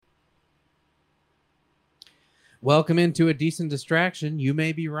Welcome into a decent distraction. You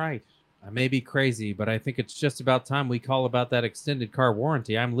may be right. I may be crazy, but I think it's just about time we call about that extended car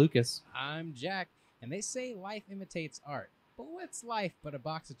warranty. I'm Lucas. I'm Jack, and they say life imitates art. But what's life but a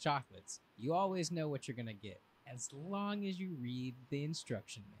box of chocolates? You always know what you're going to get, as long as you read the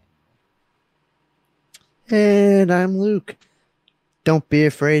instruction manual. And I'm Luke. Don't be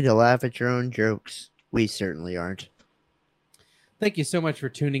afraid to laugh at your own jokes. We certainly aren't. Thank you so much for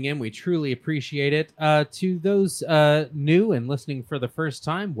tuning in. We truly appreciate it. To those new and listening for the first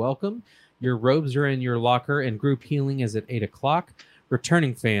time, welcome. Your robes are in your locker, and group healing is at 8 o'clock.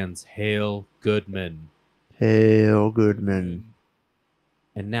 Returning fans, hail Goodman. Hail Goodman.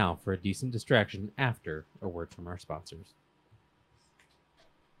 And now for a decent distraction after a word from our sponsors.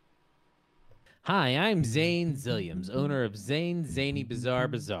 Hi, I'm Zane Zilliams, owner of Zane Zany Bizarre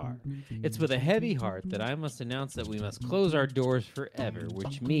Bazaar. It's with a heavy heart that I must announce that we must close our doors forever,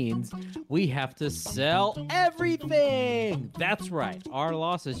 which means we have to sell everything! That's right, our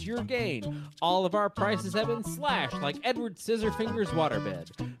loss is your gain. All of our prices have been slashed like Edward Scissorfingers'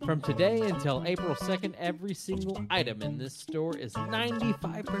 waterbed. From today until April 2nd, every single item in this store is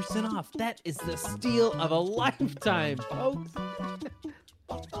 95% off. That is the steal of a lifetime, folks!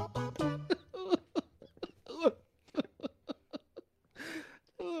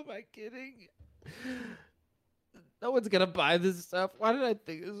 Who am I kidding? No one's gonna buy this stuff. Why did I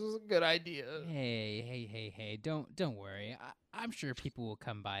think this was a good idea? Hey! Don't worry. I'm sure people will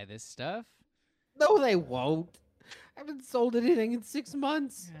come buy this stuff. No, they won't. I haven't sold anything in 6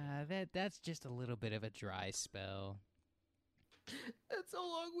 months. That's just a little bit of a dry spell. That's how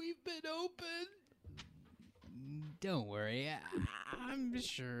long we've been open. Don't worry. I'm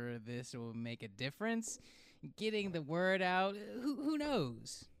sure this will make a difference. Getting the word out, who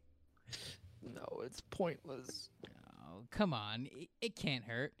knows? No, it's pointless. Oh, come on. It can't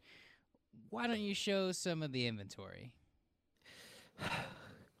hurt. Why don't you show some of the inventory?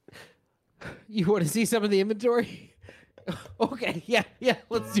 You want to see some of the inventory? Okay, yeah,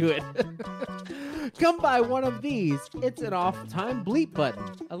 let's do it. Come buy one of these. It's an off-time bleep button.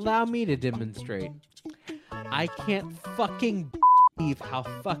 Allow me to demonstrate. I can't fucking believe how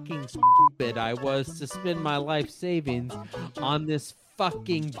fucking stupid I was to spend my life savings on this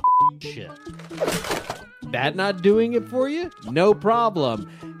fucking shit. That not doing it for you? No problem.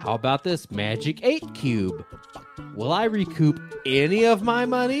 How about this Magic 8 cube? Will I recoup any of my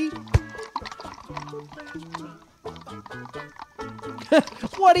money?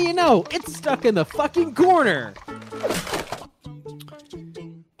 What do you know? It's stuck in the fucking corner.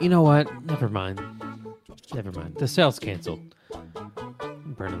 You know what? Never mind. The sale's canceled.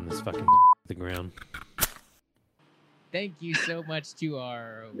 I'm burning this fucking to the ground. Thank you so much to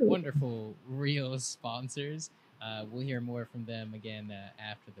our wonderful real sponsors. We'll hear more from them again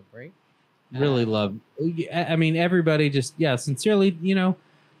after the break. Really love. I mean, everybody just sincerely,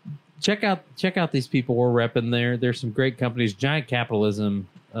 check out these people we're repping there. There's some great companies. Giant Capitalism,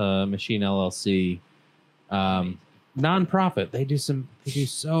 Machine LLC, nonprofit. They do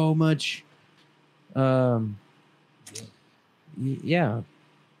so much. Yeah.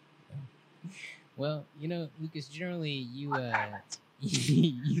 Well, Lucas, generally you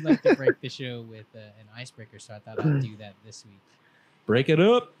you like to break the show with an icebreaker, so I thought I'd do that this week. Break it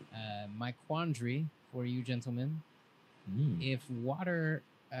up. My quandary for you gentlemen: if water,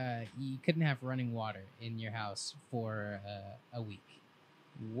 you couldn't have running water in your house for a week,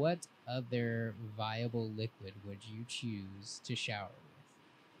 what other viable liquid would you choose to shower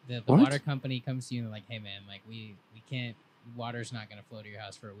with? The water company comes to you and they're like, hey man, like we can't, water's not going to flow to your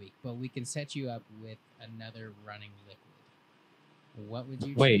house for a week, but we can set you up with another running liquid. What would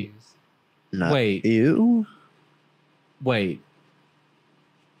you choose? Wait. You? Wait.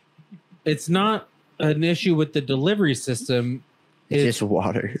 It's not an issue with the delivery system. It's just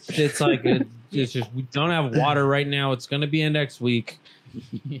water. It's like it's just we don't have water right now. It's going to be in next week.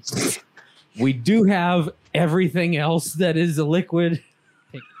 We do have everything else that is a liquid.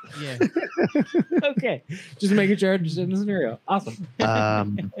 Yeah. Okay. Just making sure I understand the scenario. Awesome.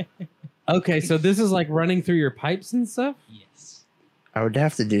 Okay, so this is like running through your pipes and stuff? Yes. I would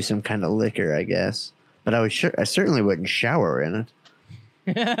have to do some kind of liquor, I guess. But I certainly wouldn't shower in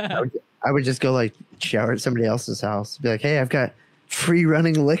it. I would just go like shower at somebody else's house. Be like, hey, I've got free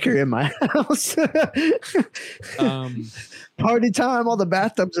running liquor in my house. Party time. All the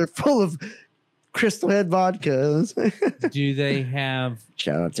bathtubs are full of Crystal Head vodkas. Do they have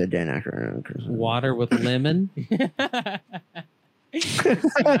shout out to Dan Aykroyd. Water with lemon? See,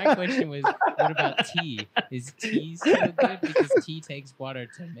 my question was, what about tea? Is tea still good? Because tea takes water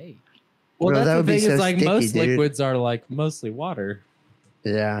to make. Well, that's that the would be thing so is like sticky, most dude. liquids are like mostly water.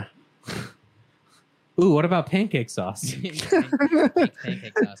 Yeah. Ooh, what about pancake sauce? Pancake sauce,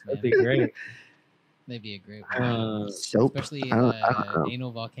 man. That'd be great. That'd be a great one. Soap. Especially I don't know.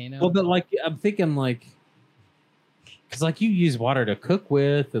 anal volcano. Well, but like I'm thinking like, because like you use water to cook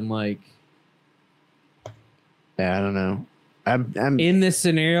with, and like Yeah, I don't know. I'm in this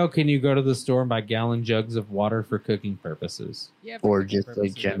scenario, can you go to the store and buy gallon jugs of water for cooking purposes? Yeah, or cooking just, like, purposes, I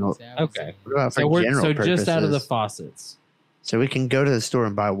would general- say. I would Okay. say. what about for So we're general just out of the purposes? faucets, So we can go to the store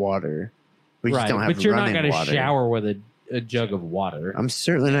and buy water. We just right? don't have But you're not running going to water. shower with a jug of water. I'm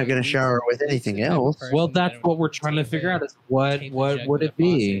certainly not going to shower with anything He's the type of else. person Well, that that's would what we're trying to tape figure a- out is what tape a would jug to it the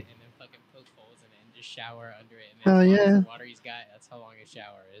be? faucet and then fucking poke holes in it and just shower under it. And Oh, as long as yeah. the water he's got, that's how long a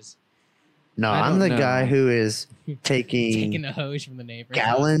shower is. No, I I'm don't the guy know. who is Taking taking a hose from the neighbor's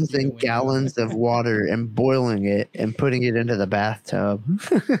gallons house through the and window. gallons of water and boiling it and putting it into the bathtub.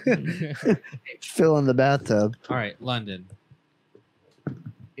 Filling the bathtub. All right, London.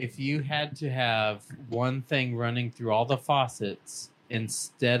 If you had to have one thing running through all the faucets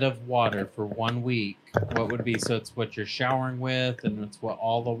instead of water for 1 week, what would it be? So it's what you're showering with, and it's what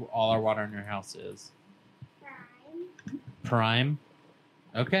all our water in your house is. Prime.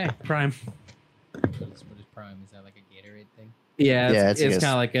 Okay, Prime. What is Prime? Is that like a Gatorade thing? Yeah, Yeah, it's it's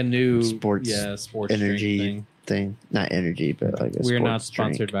kind like of like a new sports sports energy drink thing. Not energy, but like a thing. We're not sports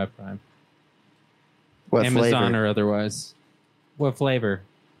drink. sponsored by Prime, What Amazon flavor? or otherwise. What flavor?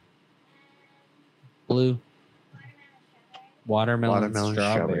 Blue. Watermelon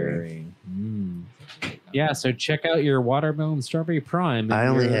strawberry. Mm. Yeah, so check out your watermelon strawberry Prime. I in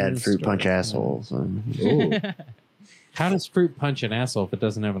only your had fruit punch store. assholes. Ooh. How does fruit punch an asshole if it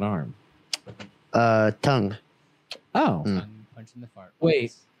doesn't have an arm? Tongue. Oh, Mm. Punching the fart.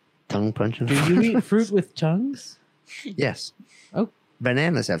 Wait. Tongue punching. do you eat fruit with tongues? Yes. Oh.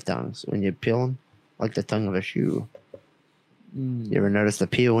 Bananas have tongues when you peel them, like the tongue of a shoe. Mm. You ever notice the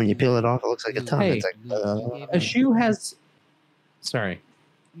peel when you peel it off? It looks like a tongue. Hey. It's like, A shoe has. Sorry,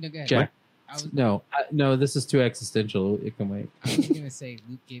 No, go ahead. Jack. I was, No, this is too existential. It can wait. I was gonna say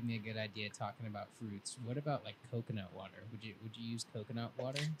Luke gave me a good idea talking about fruits. What about like coconut water? Would you use coconut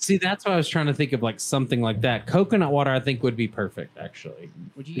water? See, that's why I was trying to think of like something like that. Coconut water, I think, would be perfect actually,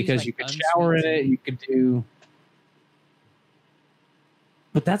 Would you because use, you like, could shower in it. unsweetened- You could do,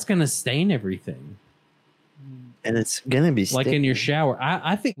 but that's gonna stain everything. and it's gonna be Like in your shower,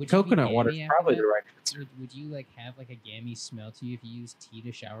 I think Would you be coconut water is gammy after probably that? the right answer. Would you like have like a gammy smell to you if you use tea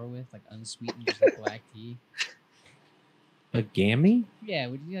to shower with, like unsweetened, just like black tea? A gammy? Yeah.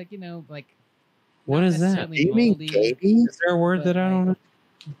 Would you like like? What not is that? necessarily Do you mean moldy, gamey? Is there a word But that I don't know?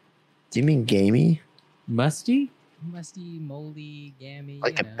 Do you mean gamey? Musty? musty, moldy, gammy?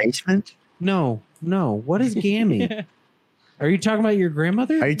 Like a you know. basement? No. What is gammy? Are you talking about your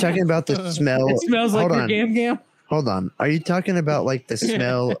grandmother? Are you talking about the smell? It smells like Hold your on. gam gam. Hold on. Are you talking about like the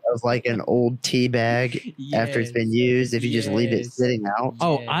smell of like an old tea bag after it's been Yes. used if you just leave it Yes. sitting out?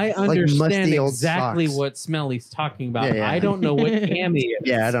 Oh, I Yes. Like understand musty old exactly socks. what smell he's talking about. Yeah, yeah. I don't know what gammy is.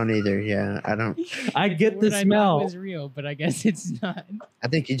 Yeah, I don't either. Yeah, I don't. I get the What I thought smell. was real, but I guess it's not. I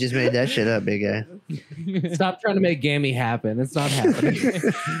think you just made that shit up, big guy. Stop trying to make gammy happen. It's not happening.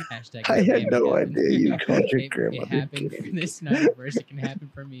 Hashtag I had gammy no happen. idea you called your It grandmother happened gammy. for this Snyderverse. It can happen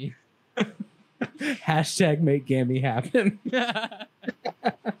for me. Hashtag make gammy happen.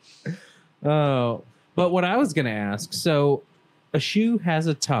 Oh, but what I was going to ask, so a shoe has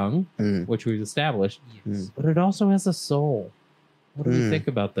a tongue, Mm. which we've established, Yes. but it also has a soul. What do you Mm. think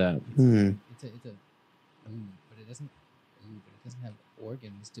about that? Hmm. It's a but it doesn't have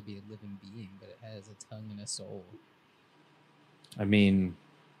organs to be a living being, but it has a tongue and a soul. I mean,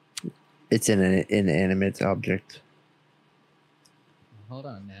 It's an inanimate object. Hold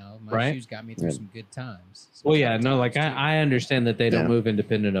on now. My Right? shoes got me through Yeah. some good times. Some well, yeah, tough no, like times, too. I understand that they don't Yeah. move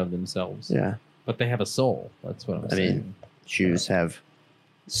independent of themselves, Yeah. but they have a soul. That's what I'm I mean, saying. Shoes have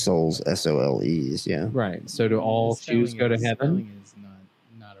souls, SOLEs. Yeah. Right. So do all The shoes go to spelling heaven? is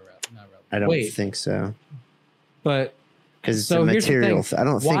not relevant. I don't Wait. think so. But Because it's So a here's the material. thing. I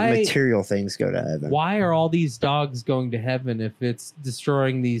don't Why- think material things go to heaven. why are all these dogs going to heaven if it's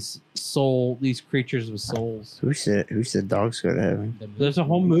destroying these creatures with souls? Who said dogs go to heaven? The movie- There's a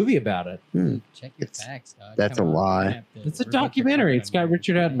whole movie about it. Hmm. Check your It's- facts, dog. that's Come a on, lie. you have to It's a rip your documentary. heart It's got on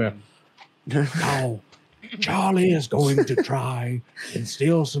Richard your Attenborough. brain. Oh, Charlie is going to try and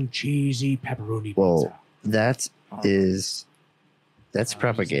steal some cheesy pepperoni Well, pizza. that's Oh, that's you said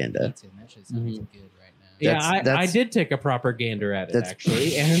propaganda. pizza, and that shit sounds Mhm. good right now. Yeah, That's- I that's- did take a propagander at it that's-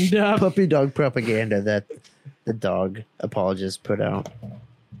 actually, and Puppy dog propaganda that the dog apologists put out.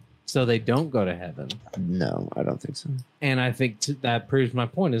 so they don't go to heaven. No, I don't think so. And I think that proves my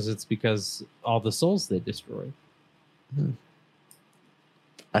point. Is it's because all the souls they destroy.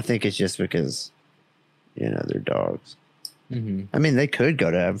 I think it's just because They're dogs. Mm-hmm. I mean, they could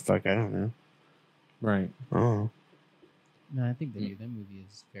go to heaven. Fuck, I don't know. Right. Oh, No, I think that movie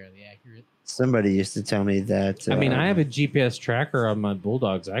is fairly accurate. somebody used to tell me that. I mean, I have a GPS tracker on my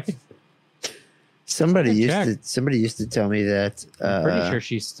bulldogs. I could. Somebody check. used to tell me that. I'm pretty sure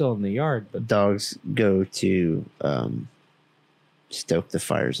she's still in the yard, but dogs go to stoke the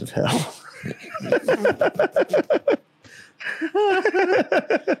fires of hell.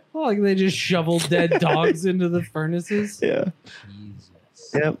 like they just shovel dead dogs into the furnaces. Yeah.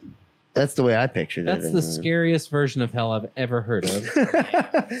 Jesus. Yep. That's the way I pictured That's it. the scariest version of hell I've ever heard of.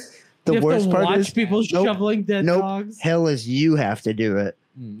 The worst part watch is people shoveling dead dogs. Hell is you have to do it.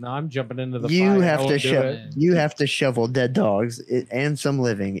 No, I'm jumping into the You fire. have to shovel. You have to shovel dead dogs and some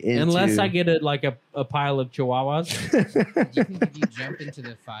living into. Unless I get a pile of chihuahuas. Do you think if you jump into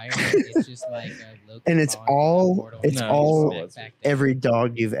the fire, it's just like a local and it's all back every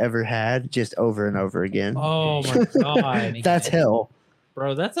dog you've ever had just over and over again. Oh my god, that's hell,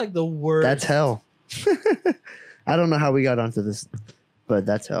 bro. That's like the worst. That's hell. I don't know how we got onto this, but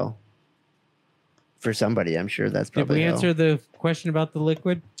that's hell. For somebody, I'm sure that's probably. Did we answer the question about the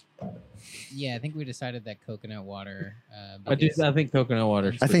liquid? Yeah, I think we decided that coconut water. I think coconut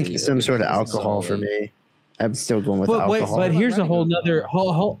water. I think some sort of alcohol for me. I'm still going with alcohol. But here's a whole nother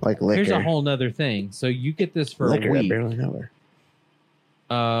like liquor. Here's a whole nother thing. So you get this for liquor, a week. I barely know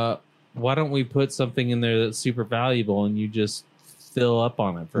her. Why don't we put something in there that's super valuable and you just fill up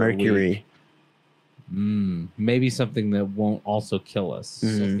on it for mercury? A week? Maybe something that won't also kill us.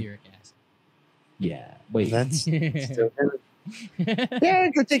 Sulfuric acid. Yeah. Wait. That's still yeah,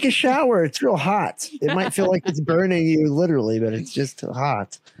 go take a shower. It's real hot. It might feel like it's burning you literally, but it's just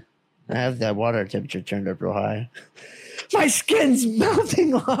hot. I have that water temperature turned up real high. My skin's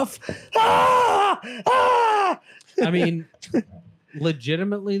melting off. Ah! I mean,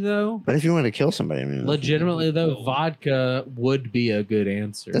 legitimately though. But if you want to kill somebody, I mean, vodka would be a good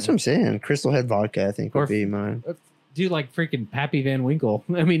answer. That's what I'm saying. Crystal Head vodka, I think, would be mine. Do like freaking Pappy Van Winkle.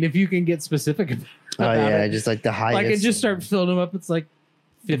 I mean, if you can get specific about yeah, it. just like the highest. Like, and just start filling them up. It's like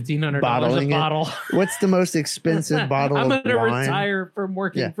 $1,500 a bottle. What's the most expensive bottle of wine? I'm gonna retire from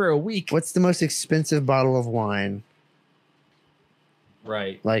working for a week. What's the most expensive bottle of wine?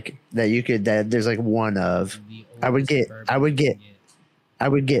 Right. Like that you could that there's like one of. I would get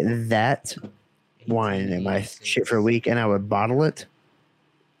that wine in my shit for a week, and I would bottle it,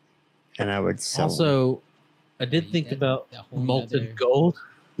 and I would sell. Also, I did think about molten gold.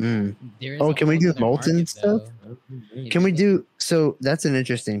 Oh, can we do molten stuff? Can we do? So that's an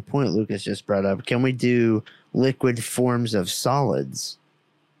interesting point Lucas just brought up. Can we do liquid forms of solids?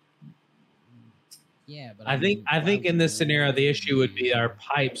 Yeah, but I think in this scenario the issue would be our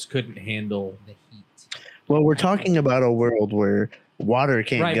pipes couldn't handle the heat. Well, we're talking about a world where water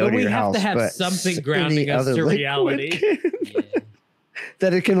can't go to your house, but we have to have something grounding us to reality.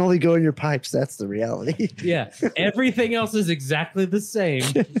 That it can only go in your pipes. That's the reality. Yeah, everything else is exactly the same.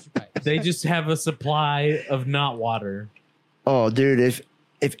 They just have a supply of not water. Oh, dude,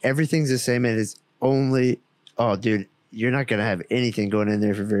 if everything's the same and it's only, oh, dude, you're not gonna have anything going in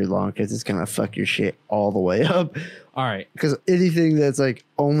there for very long because it's gonna fuck your shit all the way up. All right, because anything that's like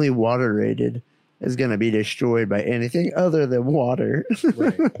only water rated is gonna be destroyed by anything other than water.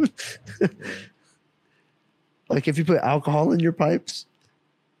 Right. Like if you put alcohol in your pipes,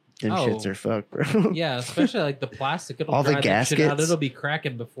 them shits are fucked, bro. Yeah, especially like the plastic. It'll all the dry that shit gaskets. out. It'll be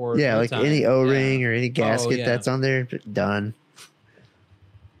cracking before. Yeah, no like time. any O-ring or any gasket yeah. that's on there, done.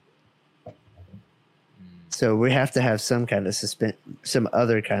 So we have to have some kind of some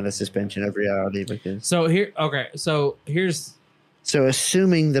other kind of suspension of reality because. So here's. So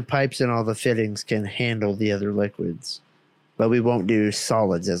assuming the pipes and all the fittings can handle the other liquids, but we won't do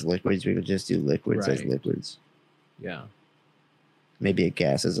solids as liquids. We would just do liquids as liquids. Yeah. Maybe a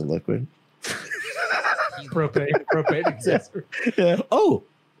gas as a liquid. propane accessory. Yeah. Oh,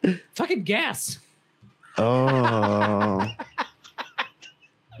 fucking gas. Oh.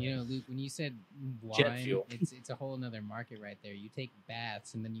 You know, Luke, when you said Jet wine, fuel. it's a whole nother market right there. You take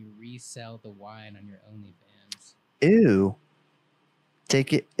baths and then you resell the wine on your OnlyFans. Ew.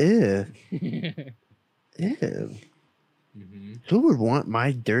 Take it. Ew. Ew. Mm-hmm. Who would want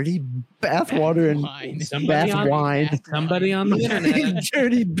my dirty bath water and bath wine? Somebody on the internet.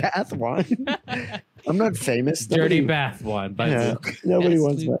 Dirty bath wine. I'm not famous. Dirty bath wine by Luke. Nobody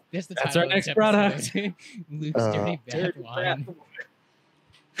wants that. That's our next product. Luke's dirty bath wine.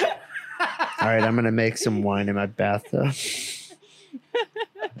 All right, I'm gonna make some wine in my bathtub.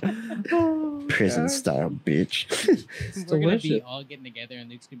 Prison style, bitch. We're gonna be all getting together, and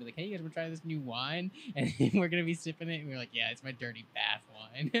Luke's gonna be like, "Hey, you guys want to try this new wine?" And we're gonna be sipping it, and we're like, "Yeah, it's my dirty bath wine."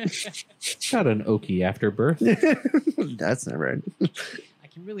 fine. Got an okie afterbirth. That's not right. I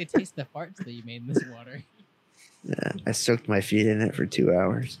can really taste the farts that you made in this water. Yeah, I soaked my feet in it for 2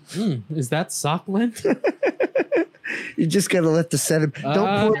 hours. Is that sock lint? You just gotta let the sediment.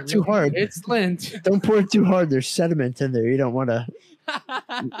 Don't pour it too hard. It's lint. Don't pour it too hard. There's sediment in there. You don't want to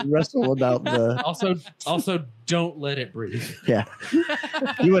wrestle about the. Also, don't let it breathe. Yeah,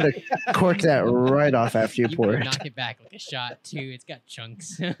 you want to cork that right off after you pour better it. knock it back like a shot too. It's got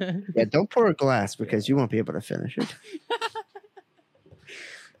chunks. Yeah, don't pour a glass because you won't be able to finish it.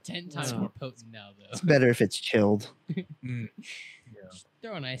 10 times more potent now, though. It's better if it's chilled. Just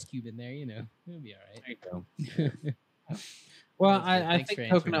throw an ice cube in there, you know. It'll be all right. There you go. Well, I Thanks for think answering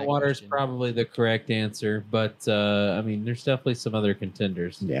coconut that water question. is probably the correct answer, but I mean, there's definitely some other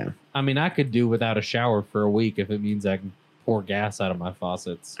contenders. Yeah, I mean, I could do without a shower for a week if it means I can pour gas out of my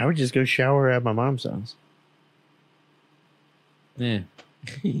faucets. I would just go shower at my mom's house. Yeah.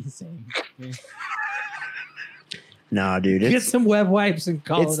 Same. Nah, dude, Get it's some web wipes and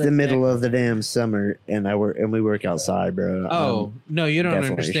call it's it a the middle day. of the damn summer, and we work outside, bro. Oh, no, you don't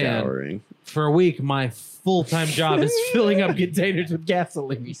Definitely understand. showering. For a week, my full-time job is filling up containers with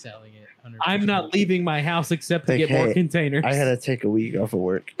gasoline. Reselling it. 100%. I'm not leaving my house except to Like, get more hey, containers. I had to take a week off of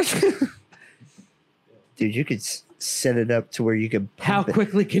work. Dude, you could set it up to where you could How pump it.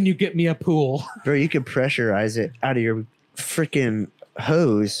 quickly can you get me a pool? Bro, you could pressurize it out of your freaking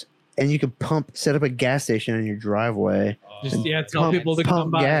hose, and you could set up a gas station in your driveway. Just tell Pump- people to come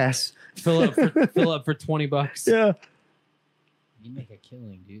pump by. gas. Fill up for $20. Yeah, You make a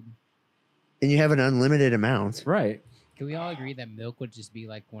killing, dude. and you have an unlimited amount. Right. Can we all agree that milk would just be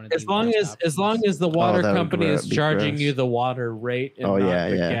like one of As the long worst as options? the water that would company is be charging gross. you the water rate and Oh, not yeah,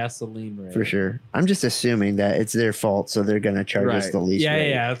 the yeah. gasoline rate. For sure. I'm just assuming that it's their fault, so they're gonna charge us the least. Yeah, rate.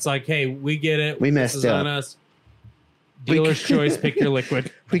 yeah. It's like, hey, we get it. We This messed is on up. us. We Dealer's can- choice. Pick your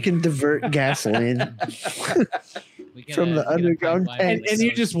liquid. We can divert gasoline. We get from a- the we get a underground pipeline tank. with And you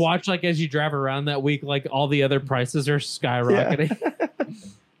sodas. just watch like as you drive around that week, like all the other prices are skyrocketing.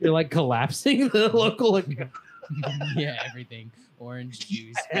 You're like collapsing the local. Yeah, everything. Orange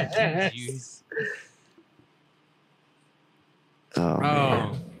juice, orange juice. Oh,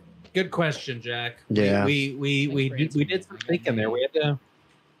 man. Oh, good question, Jack. Yeah. We did some thinking there. We had to.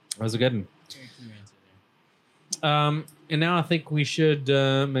 That was a good one. Very true answer there. And now I think we should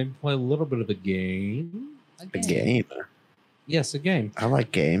maybe play a little bit of a game. A game. Yes, a game. I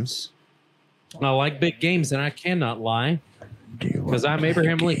like games. I like big games, and I cannot lie Do you because want I'm a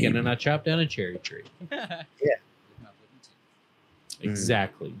Abraham game? Lincoln, and I chopped down a cherry tree. Mm.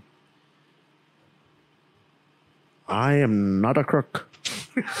 Exactly. I am not a crook.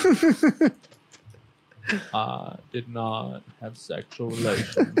 I did not have sexual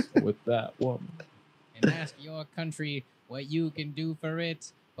relations with that woman. And ask your country what you can do for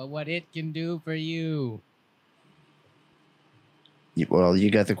it, but what it can do for you. Well, you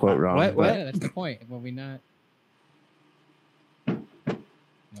got the quote wrong. What? but Yeah, that's the point. Were we not?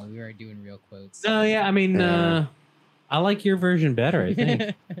 No, we were doing real quotes. No, yeah, I mean, I like your version better, I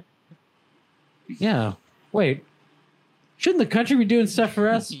think. Yeah. Wait. Shouldn't the country be doing stuff for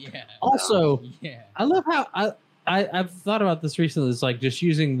us? Yeah. Also, Yeah. I love how I've thought about this recently. It's like just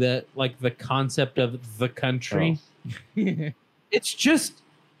using the concept of the country. Yeah. It's just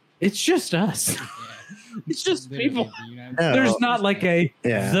us. It's just Literally people. the United No. There's not like a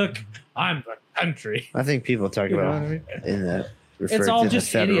Yeah. I'm the country. I think people talk You know about what I mean? in that. It's all to the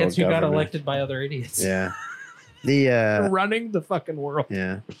just federal idiots who got government. elected by other idiots. Yeah. The Running the fucking world.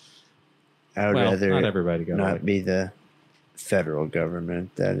 yeah. I would Well, rather not everybody got not elected. be the federal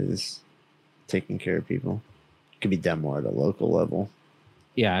government that is taking care of people. It could be done more at a local level.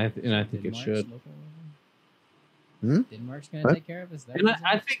 Yeah, and I think it Denmark's should. local Hmm? Denmark's gonna What? take care of us. And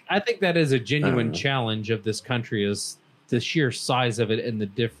I think that is a genuine know. challenge of this country is the sheer size of it in the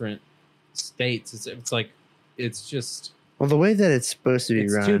different states. It's like it's just Well, the way that it's supposed to be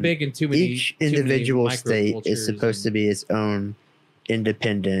it's run, too big and too many. each individual state is microcultures supposed to and- be its own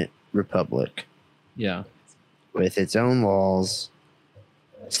independent republic Yeah, with its own laws,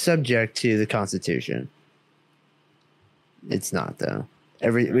 subject to the Constitution. It's not though.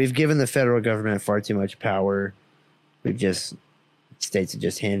 We've given the federal government far too much power. States have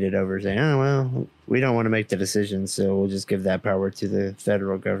just handed over saying, oh well, we don't want to make the decision, so we'll just give that power to the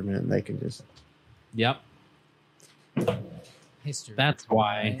federal government and they can just yep. History. That's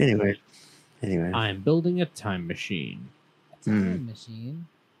why anyway. I'm building a time machine A time machine.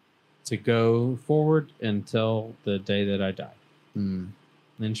 to go forward until the day that I die. Hmm.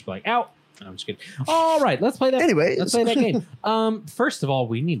 Then she'll be like, "Out." I'm just kidding. All right, let's play that. Anyway, Let's play that game. First of all,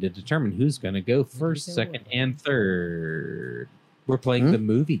 we need to determine who's going to go we first, say second, what? and third. We're playing the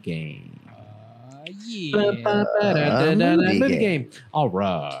movie game. Yeah. Movie game. All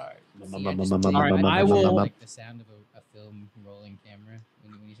right. See, I just did All right, I will- like the sound of a film rolling camera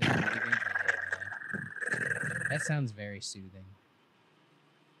when you said movie game. Yeah. That sounds very soothing.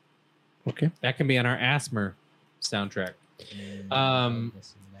 Okay. That can be on our Asthma soundtrack. I'll listen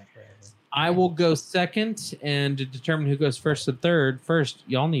to that forever. I will go second, and to determine who goes first and third, first,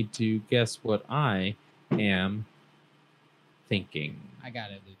 y'all need to guess what I am thinking. I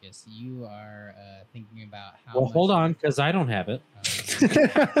got it, Lucas. You are thinking about how Well, much... hold on, because I don't have it.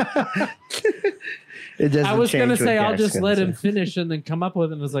 It doesn't I was going to change what say, I'll Jack's just gonna let say. him finish and then come up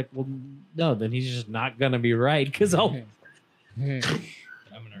with it. And it's like, well, no, then he's just not going to be right, because I'll... I'm gonna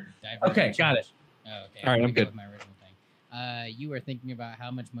divert Okay, and got change. it. Oh, okay. All right, gonna I'm go good. with my original thing. You were thinking about how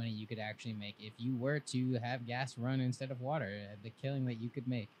much money you could actually make if you were to have gas run instead of water. The killing that you could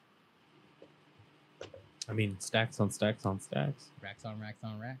make. I mean, stacks on stacks on stacks. Racks on racks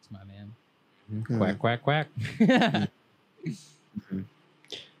on racks, my man. Quack, quack, quack. I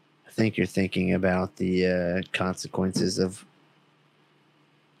think you're thinking about the consequences of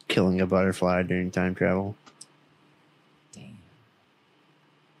killing a butterfly during time travel. Damn.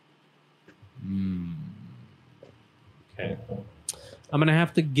 Okay. I'm going to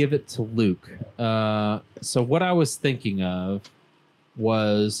have to give it to Luke. So what I was thinking of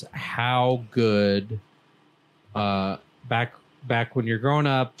was how good back when you're growing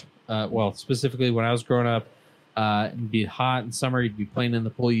up, well, specifically when I was growing up, it'd be hot in summer, you'd be playing in the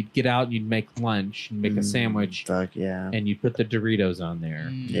pool, you'd get out and you'd make lunch and make a sandwich, Fuck yeah. and you'd put the Doritos on there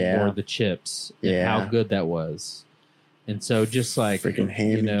Yeah. or the chips. And Yeah. how good that was. And so just like, Freaking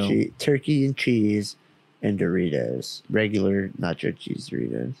ham and cheese, turkey and cheese and Doritos. Regular nacho cheese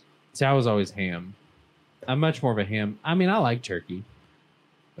Doritos. see, I was always ham. I'm much more of a ham. I mean, I like turkey,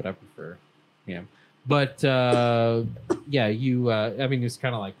 but I prefer ham. But yeah, you. I mean, it's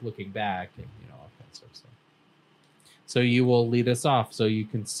kind of like looking back and all that sort of stuff. So you will lead us off. So you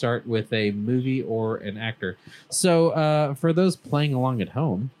can start with a movie or an actor. So for those playing along at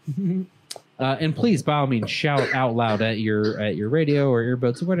home, and please, by all means, shout out loud at your radio or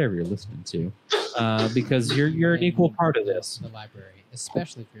earbuds or whatever you're listening to, because you're an equal part of this. The library,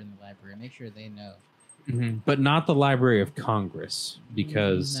 especially if you're in the library, make sure they know. But not the Library of Congress,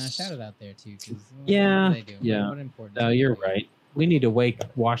 because Nah, shout it out there too. 'Cause what Yeah, do they do? yeah. What important? no, thing you're do they do? right. We need to wake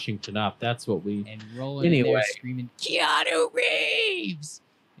Washington up. That's what we. And rolling in Anyway. there screaming, Keanu Reeves!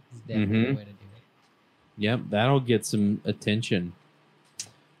 It's definitely the way to do it. Yep, that'll get some attention.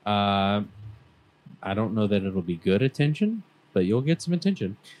 I don't know that it'll be good attention, but you'll get some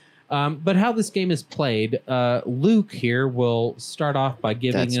attention. But how this game is played, Luke here will start off by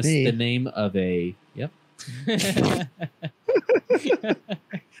giving That's us me. the name of a. Yep.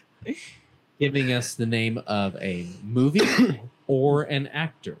 Giving us the name of a movie or an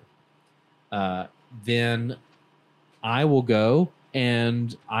actor. Then I will go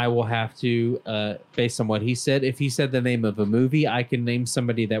and I will have to, based on what he said, if he said the name of a movie, I can name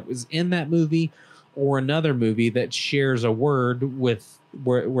somebody that was in that movie or another movie that shares a word with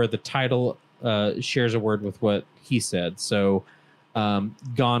where the title shares a word with what he said. So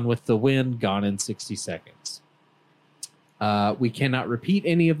Gone with the Wind, Gone in 60 Seconds. We cannot repeat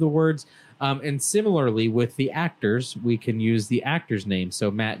any of the words. And similarly with the actors, we can use the actor's name.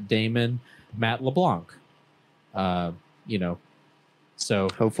 So Matt Damon, Matt LeBlanc, so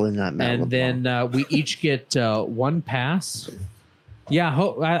Hopefully not Matt and LeBlanc. then we each get one pass. Yeah,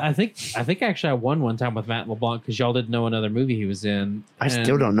 I think actually I won one time with Matt LeBlanc because y'all didn't know another movie he was in. I And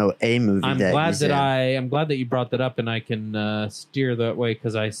still don't know a movie I'm that glad he's that in. I'm glad that you brought that up, and I can steer that way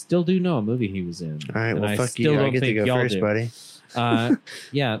because I still do know a movie he was in. All right, and well, I fuck still you. I don't get to think go y'all first, do. buddy.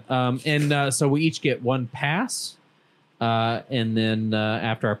 So we each get one pass, and then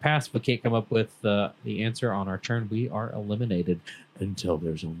after our pass, if we can't come up with the answer on our turn, we are eliminated until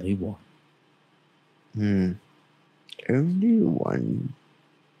there's only one. Only one.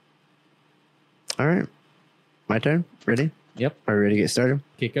 All right. My turn. Ready? Yep. Are we ready to get started?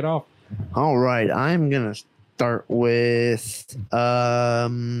 Kick it off. All right. I'm going to start with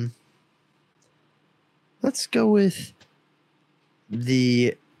let's go with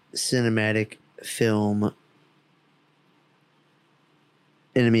the cinematic film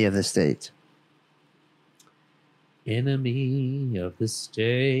Enemy of the State. Enemy of the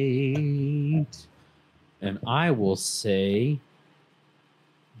State. And I will say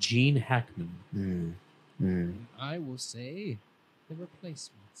Gene Hackman. I will say The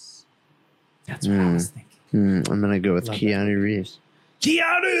Replacements. That's what I was thinking. I'm going to go with Love Keanu Reeves.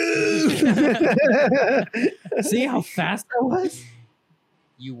 Keanu! See how fast that was?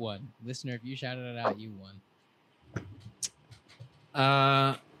 You won. Listener, if you shouted it out, you won.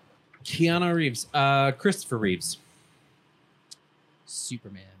 Keanu Reeves. Christopher Reeves.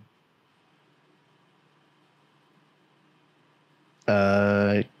 Superman.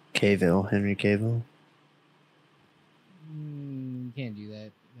 Cavill, Henry Cavill. You can't do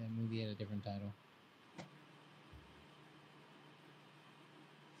that. That movie had a different title.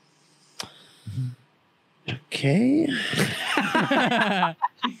 Okay.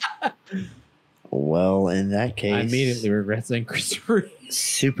 Well, in that case, I immediately regret saying Christopher Reeves.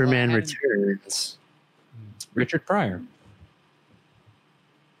 Superman Well, Returns. Richard Pryor.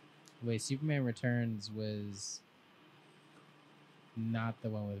 Wait, Superman Returns was not the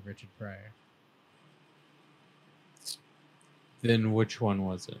one with Richard Pryor. Then which one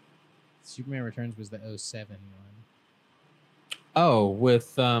was it? Superman Returns was the 07 one. Oh,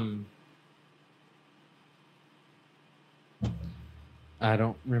 with I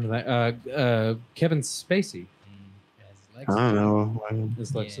don't remember that. Kevin Spacey As Lex I don't know.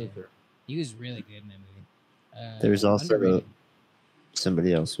 is Lex Yeah. Luthor. He was really good in that movie. There's also underrated.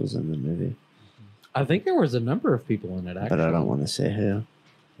 somebody else was in the movie, I think there was a number of people in it. Actually, but I don't want to say who.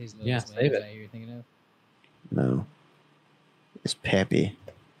 His Yeah, Lois Lane, save is it. that who you're thinking of? No, it's Peppy,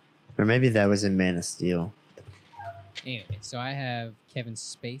 or maybe that was in Man of Steel. Anyway, so I have Kevin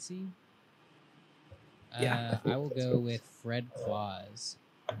Spacey. Yeah, I will go with Fred Claus.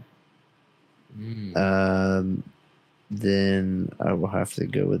 Then I will have to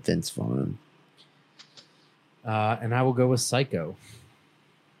go with Vince Vaughn. And I will go with Psycho.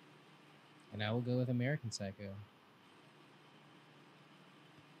 And I will go with American Psycho.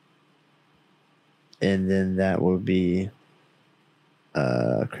 And then that will be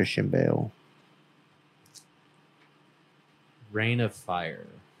Christian Bale. Reign of Fire.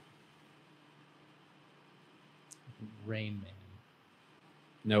 Rain Man.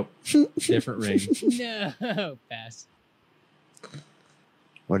 Nope. Different Rain. No, pass.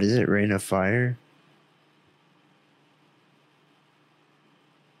 What is it? Rain of Fire?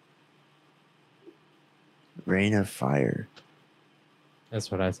 Rain of Fire. That's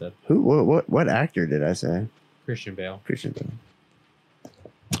what I said. Who? What actor did I say? Christian Bale. Christian Bale.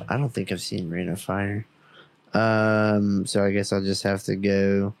 I don't think I've seen Rain of Fire. So I guess I'll just have to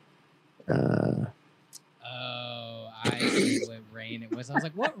go. Oh, I see what rain it was. I was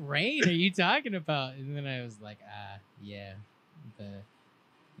like, what rain are you talking about? And then I was like, yeah.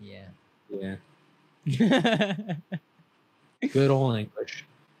 Yeah. Yeah. Good old English.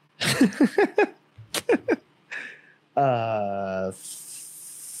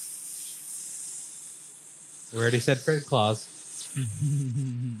 We already said Fred Claus.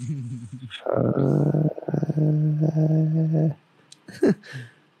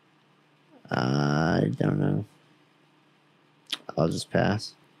 I don't know. I'll just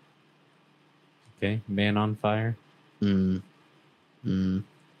pass. Okay. Man on Fire. With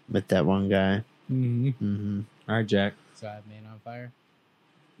that one guy. Mm-hmm. All right, Jack. So I have Man on Fire.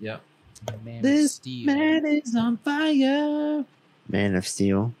 Yep. Man of This Steel. man is on fire. Man of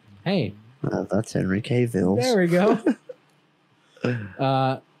Steel. Hey, That's Henry Cavill. there we go.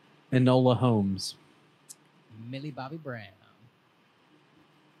 Enola Holmes. Millie Bobby Brown.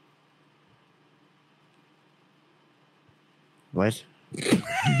 What?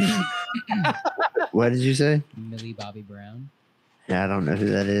 What did you say? Millie Bobby Brown. Yeah, I don't know who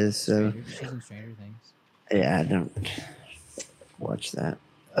that is. So She's in Stranger Things. yeah, I don't watch that.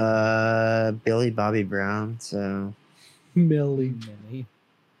 Billy Bobby Brown. So Millie.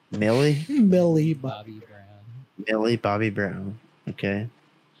 Millie Millie Bobby Brown. Millie Bobby Brown. Okay.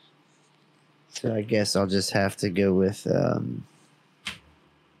 So I guess I'll just have to go with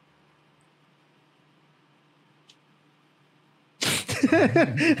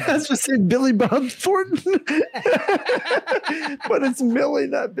I was just saying Billy Bob Thornton. But it's Millie,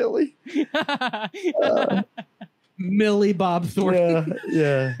 not Billy. Millie Bob Thornton.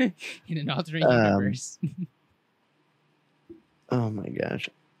 Yeah. In an alternate universe. Oh my gosh.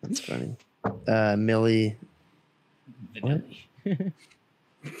 That's funny. Millie. What?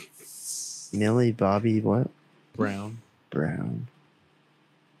 Millie Bobby what? Brown. Brown.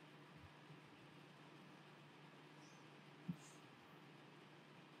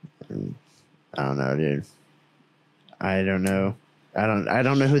 I don't know, dude. I don't know. I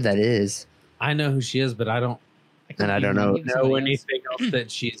don't know who that is. I know who she is, but I don't And I don't know. know anything else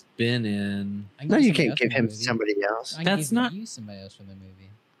that she's been in. No, you can't give him somebody else. That's not- you somebody else from the movie.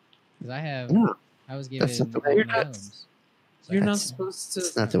 Because I have. No, I was given that's not the way you're Enola not- Holmes. So You're not That's- supposed to.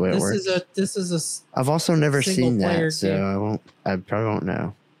 that's not the way it works. This is a. I've also never Single seen player that, so game. I probably won't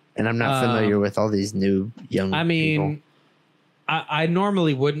know. And I'm not familiar with all these new young I people. mean, I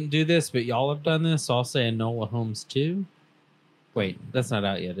normally wouldn't do this, but y'all have done this. So I'll say Enola Holmes too. Wait, that's not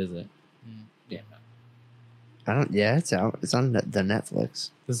out yet, is it? Yeah. I don't. Yeah, it's out. It's on the Netflix.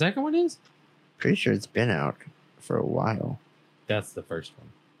 The second one is? Pretty sure it's been out for a while. That's the first one.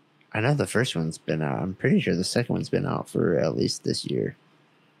 I know the first one's been out. I'm pretty sure the second one's been out for at least this year.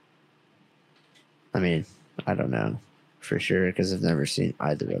 I mean, I don't know for sure because I've never seen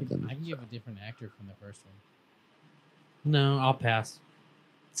either of them. I can give a different actor from the first one. No, I'll pass.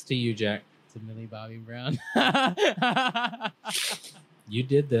 It's to you, Jack. To Millie Bobby Brown. You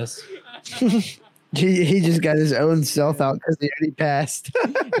did this. He just got his own self out because he already passed.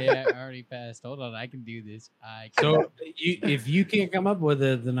 Yeah, I already passed. Hold on, I can do this. I can. So if you can't come up with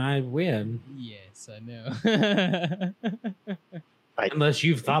it, then I win. Yes, I know. Unless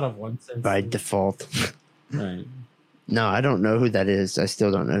you've thought of one since. By default. Right. No, I don't know who that is. I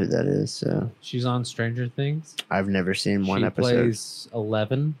still don't know who that is. So She's on Stranger Things. I've never seen one She episode. plays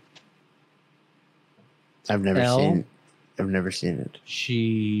 11. I've never Elle. seen. I've never seen it.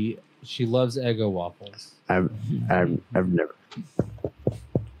 She loves Eggo waffles. I've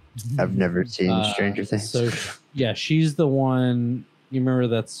never seen Stranger Things. So yeah, she's the one. You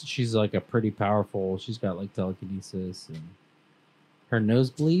remember she's like a pretty powerful. She's got like telekinesis and her nose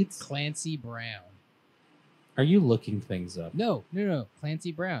bleeds. Clancy Brown. Are you looking things up? No.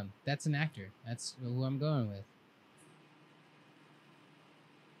 Clancy Brown. That's an actor. That's who I'm going with.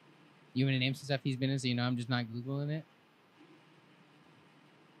 You want to name some stuff he's been in so you know I'm just not Googling it?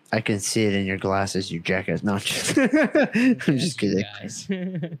 I can see it in your glasses, you jackass. No, I'm just kidding. Guys.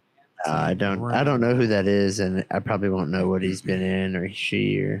 I don't know who that is, and I probably won't know what he's been in or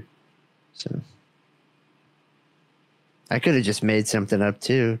she or so. I could have just made something up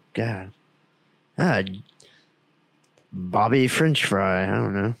too. God, Bobby French Fry. I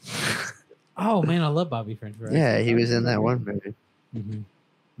don't know. Oh man, I love Bobby French Fries. Yeah, he was in that one movie. Mm-hmm.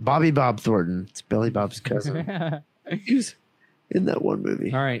 Bobby Bob Thornton. It's Billy Bob's cousin. He was in that one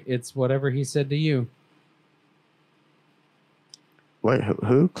movie. All right, it's whatever he said to you. What?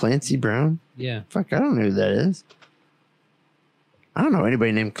 Who? Clancy Brown? Yeah. Fuck, I don't know who that is. I don't know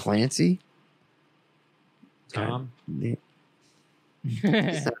anybody named Clancy. Tom. He's not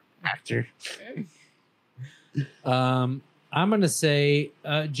an actor. I'm gonna say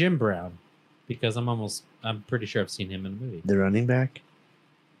Jim Brown because I'm pretty sure I've seen him in a movie. The running back.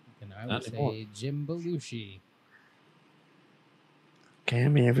 And I Not would anymore. say Jim Belushi. Okay, I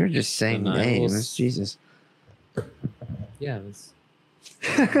mean, if you're just saying Then I will names, Jesus. Yeah. That's,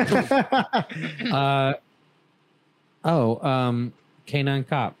 Canine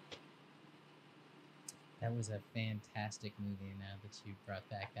Cop. That was a fantastic movie now that you brought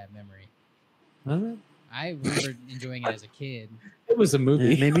back that memory. Huh? I remember enjoying it as a kid. It was a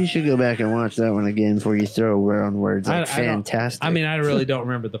movie. Maybe you should go back and watch that one again before you throw around words like I don't- fantastic. I mean, I really don't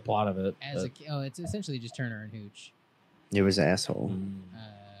remember the plot of it. As a kid, it's essentially just Turner and Hooch. it was asshole.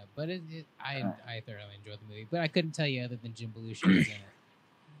 But I thoroughly enjoyed the movie. But I couldn't tell you other than Jim Belushi was in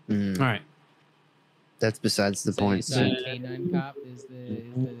it. All right. That's besides the So point. you saw K9 Cop is the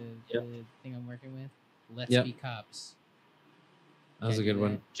thing I'm working with. Let's Yep. Be Cops. That was a Okay, good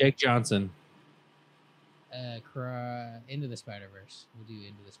one. Jake Johnson. Into the Spider-Verse. We'll do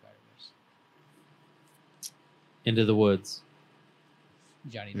Into the Spider-Verse. Into the Woods.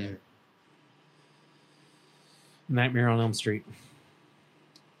 Johnny Depp. Nightmare on Elm Street.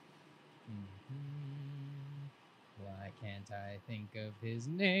 Why can't I think of his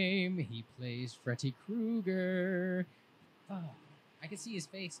name? He plays Freddy Krueger. Oh, I can see his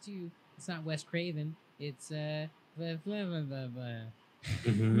face too. It's not Wes Craven. It's blah, blah, blah, blah, blah.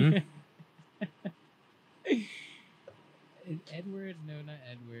 Mm-hmm. Edward? No, not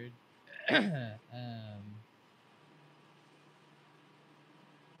Edward.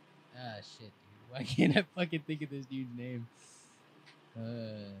 Shit, dude. Why can't I fucking think of this dude's name?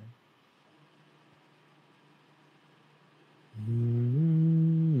 I'm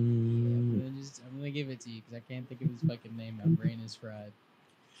gonna give it to you because I can't think of his fucking name. My brain is fried.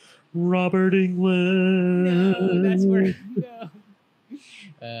 Robert England. No, that's where.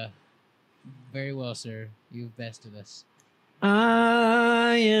 No. Very well, sir. You've bested us.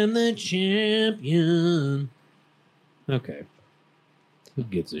 I am the champion. Okay. Who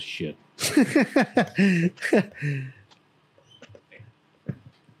gives a shit?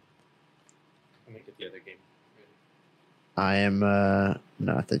 I am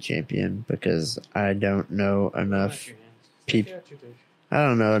not the champion because I don't know enough people. I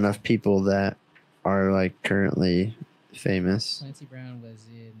don't know enough people that are like currently famous. Clancy Brown was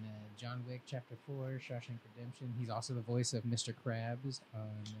in John Wick Chapter 4, Shawshank Redemption. He's also the voice of Mr. Krabs on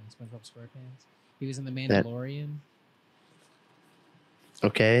SpongeBob SquarePants. He was in The Mandalorian.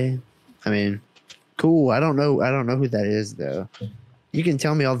 Okay, I mean, Cool. I don't know who that is though. You can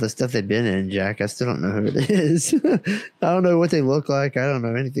tell me all the stuff they've been in, Jack. I still don't know who it is. I don't know what they look like. I don't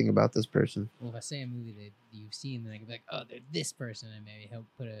know anything about this person. Well, if I say a movie that you've seen, then I can be like, oh, they're this person, and maybe help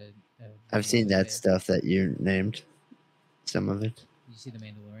put a I've seen that stuff that you named. Some of it. Did you see The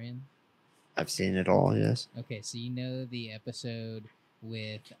Mandalorian? I've seen it all, yes. Okay, so you know the episode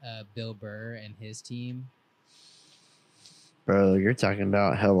with Bill Burr and his team? Bro, you're talking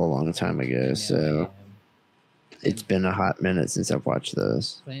about hell a long time ago, I so know, it's been a hot minute since I've watched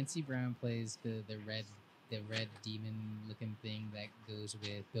those. Clancy Brown plays the red demon looking thing that goes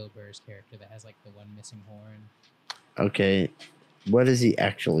with Bill Burr's character that has like the one missing horn. Okay. What does he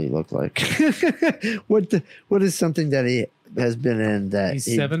actually look like? What is something that he has been in that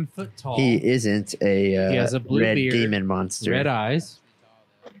He's 7 foot tall. he isn't a, He has a blue red beard, demon monster? red eyes.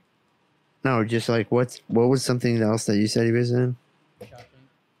 No, just like what was something else that you said he was in?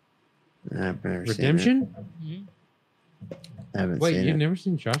 I've never Redemption? Mm-hmm. I haven't Wait, seen you've it. never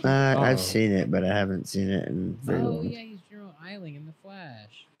seen Shawshank? I've Oh. seen it, but I haven't seen it in very Oh long. yeah, he's General Eiling in The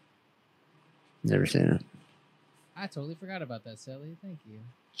Flash. Never seen it. I totally forgot about that, Sally. Thank you.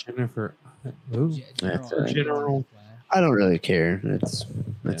 Jennifer. Ooh. That's Eiling all right. in General- The Flash, I don't really care. That's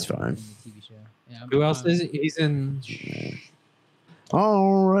Yeah. fine. in the TV show. Yeah, Who else is it? He's in.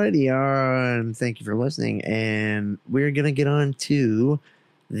 Alrighty, thank you for listening, and we're gonna get on to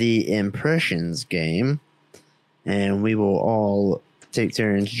the impressions game, and we will all take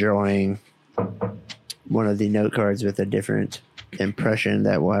turns drawing one of the note cards with a different impression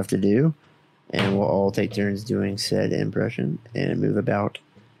that we'll have to do, and we'll all take turns doing said impression and move about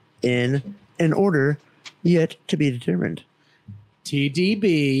in an order yet to be determined.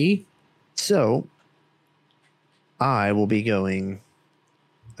 TDB. So, I will be going.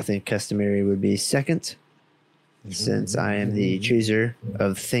 I think customary would be second, since I am the chooser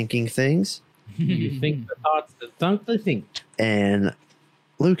of thinking things. You think the thoughts that thunk the think. And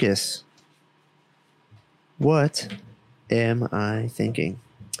Lucas, what am I thinking?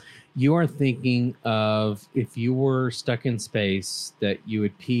 You are thinking of if you were stuck in space that you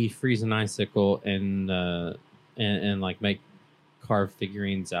would pee, freeze an icicle, and like make carved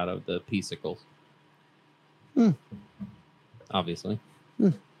figurines out of the peacicles. Obviously.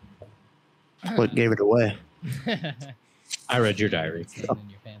 What gave it away? I read your diary. It's in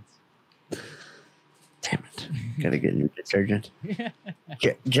your pants. Damn it. Gotta get a new detergent.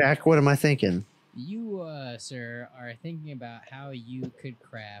 Jack, what am I thinking? You, sir, are thinking about how you could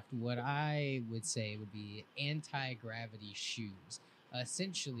craft what I would say would be anti-gravity shoes.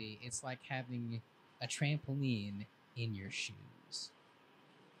 Essentially, it's like having a trampoline in your shoes.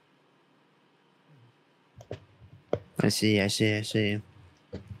 I see.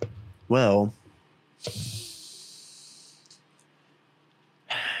 Well,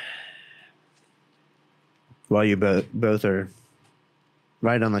 while you both are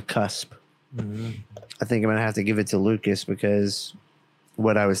right on the cusp, I think I'm going to have to give it to Lucas, because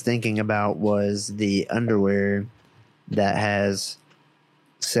what I was thinking about was the underwear that has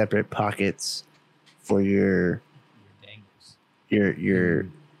separate pockets for your dangles. your Your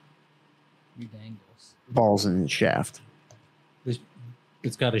dangles. balls and shaft.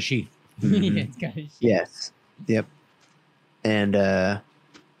 It's got a sheath. Yeah, it's got a sheet. Yes. Yep. And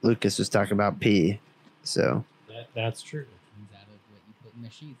Lucas was talking about pee. So That's true. Comes out of what you put in the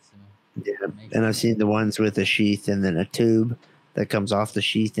sheets. So yeah. makes And I've sense. seen the ones with a sheath and then a tube that comes off the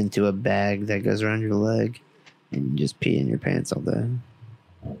sheath into a bag that goes around your leg, and you just pee in your pants all day.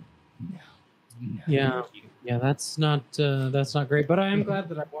 No, Yeah. thank you. Yeah, that's not great, but I am glad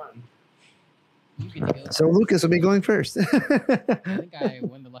that I won. You can go. So Lucas will be going first. I think I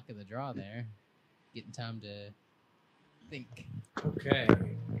won the luck of the draw there. Getting time to think. Okay.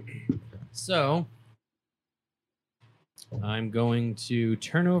 So I'm going to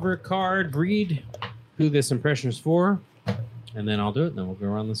turn over a card, read who this impression is for, and then I'll do it, and then we'll go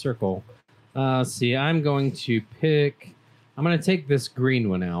around the circle. See, I'm going to take this green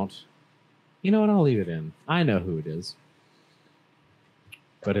one out. You know what? I'll leave it in. I know who it is.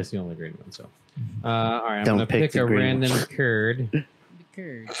 But it's the only green one, so. All right, I'm Don't going to pick pick the a green random one. card. The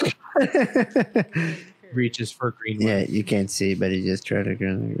curd. Reaches for a green one. Yeah, you can't see, but he just tried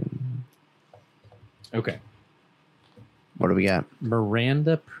to. Okay. What do we got?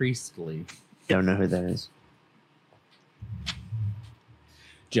 Miranda Priestley. Don't know who that is.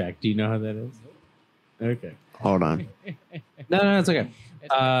 Jack, do you know who that is? Okay. Hold on. No, it's okay.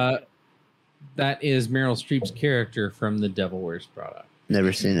 It's okay. That is Meryl Streep's character from The Devil Wears Prada.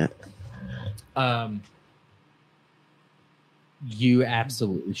 Never seen it. You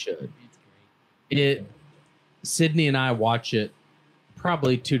absolutely should. It's great. Sydney and I watch it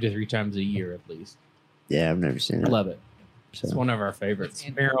probably 2 to 3 times a year at least. Yeah, I've never seen it. Love it. So. It's one of our What's favorites.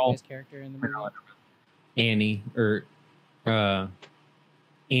 Anne Meryl, Hathaway's character in the movie? Annie, or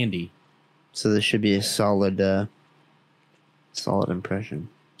Andy. So this should be a solid impression.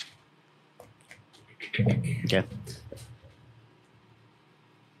 Okay.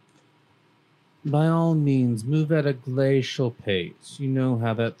 By all means, move at a glacial pace. You know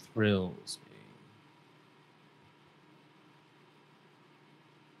how that thrills me.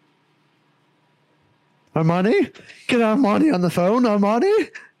 Armani? Get Armani on the phone,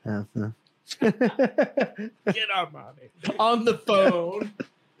 Armani? Get Armani on the phone.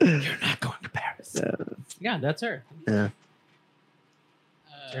 You're not going to Paris. Yeah, that's her. Yeah.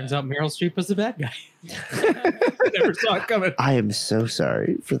 Turns out Meryl Streep was the bad guy. Never saw it coming. I am so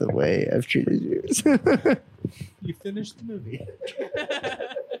sorry for the way I've treated you. You finished the movie.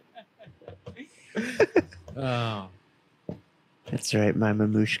 Oh. That's right, my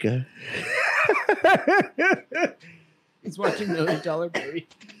mamushka. He's watching $1 Million Baby.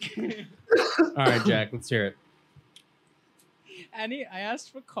 All right, Jack, let's hear it. Annie, I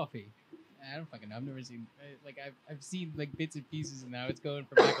asked for coffee. I don't fucking know. I've never seen I've seen like bits and pieces, and now it's going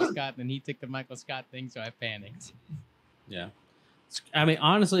for Michael Scott, and then he took the Michael Scott thing, so I panicked. Yeah, I mean,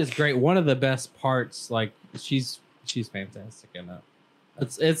 honestly, it's great. One of the best parts, like she's fantastic in it.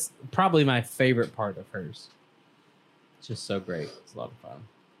 It's probably my favorite part of hers. It's just so great. It's a lot of fun.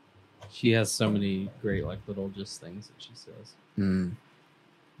 She has so many great like little just things that she says.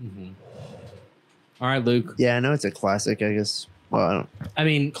 Mm-hmm. All right, Luke. Yeah, I know it's a classic, I guess. Well, I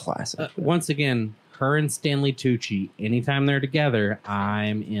mean, classic. Once again, her and Stanley Tucci, anytime they're together,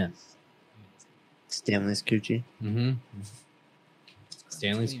 I'm in. Stanley's coochie. Mm-hmm.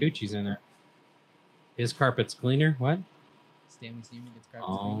 Stanley's Tucci's in it. His carpet's cleaner. What? Stanley Steamer gets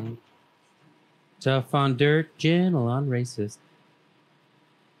carpet. Tough on dirt, gentle on racist.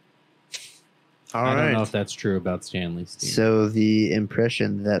 I don't know if that's true about Stanley Steamer. So the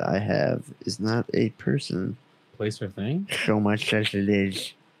impression that I have is not a person, Place or thing? so much as it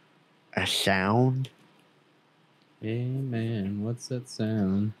is a sound. Hey, man, what's that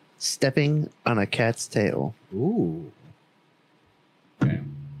sound? Stepping on a cat's tail. Ooh. Okay.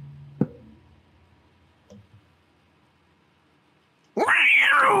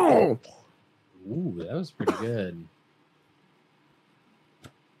 Ooh, that was pretty good.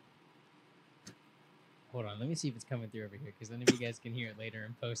 Hold on, let me see if it's coming through over here, because then if you guys can hear it later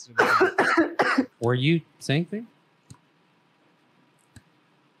and post it. Were you saying things?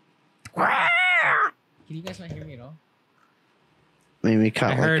 Can you guys not hear me at all? I mean, we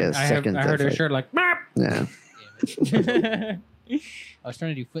caught like a second. I heard her shirt like, "Meow." Yeah. Damn it. I was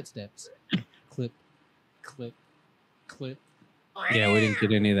trying to do footsteps. Clip, clip, clip. Yeah, we didn't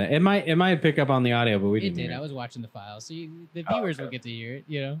get any of that. It might pick up on the audio, but we It didn't. did. Hear I was watching the file, so the viewers will get to hear it,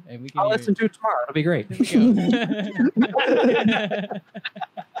 you know, and we can. I'll hear listen to it tomorrow. It'll be great.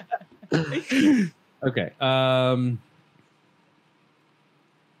 There we go. Okay.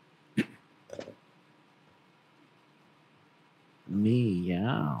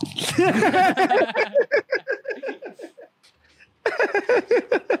 Meow.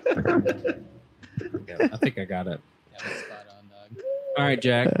 I think I got it. That was spot on, dog. All right,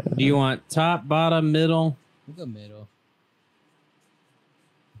 Jack. Do you want top, bottom, middle? We'll go middle.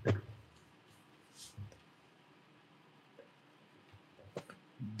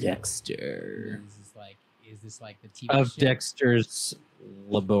 Dexter. Is this like the TV Of show? Dexter's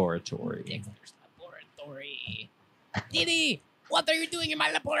Laboratory. Dexter's Laboratory. Diddy, what are you doing in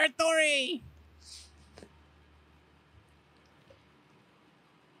my laboratory?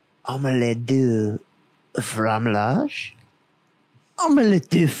 Omelette du fromage. Omelette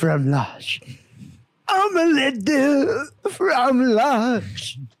du fromage. Omelette du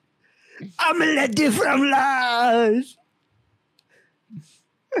fromage. Omelette du fromage.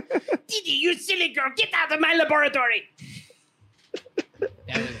 Diddy, you silly girl, get out of my laboratory.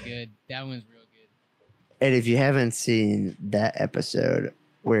 That was good. That one was real good. And if you haven't seen that episode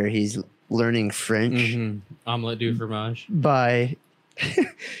where he's learning French Mm-hmm. Omelette du fromage. by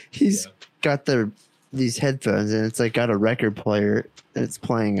he's got these headphones and it's like got a record player and it's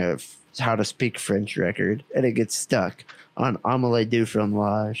playing a how to speak French record and it gets stuck on omelette du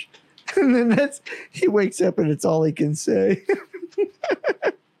fromage. And then he wakes up and it's all he can say.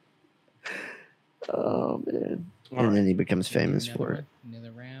 Oh man. And then he becomes famous for it.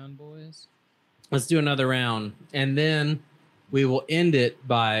 Another round, boys. Let's do another round. And then we will end it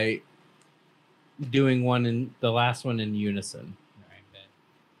by doing the last one in unison. All right, bet.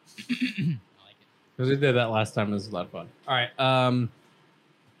 I like it. Because we did that last time. It was a lot of fun. All right.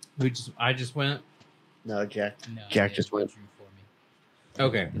 I just went. No, Jack. No, Jack yeah, just went. Drew for me.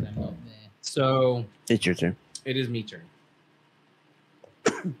 Okay. 'Cause I'm not there. So It's your turn. it is me turn.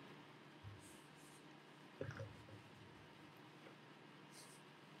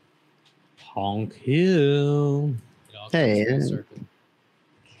 Honk Hill. It all comes Hey, full circle.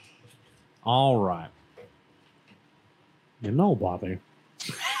 All right. You know, Bobby.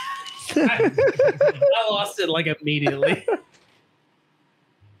 I lost it like immediately.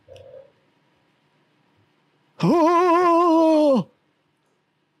 Oh!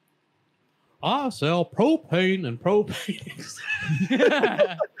 I sell propane and propane.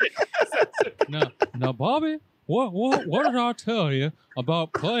 Now, Bobby, what did I tell you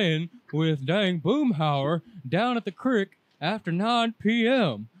about playing with dang Boomhauer down at the creek after 9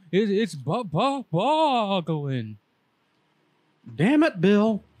 p.m.? It's boggling. Damn it,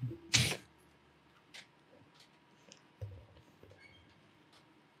 Bill.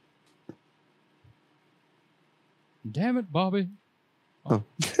 Damn it, Bobby. Ha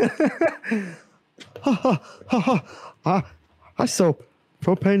ha ha ha! I sell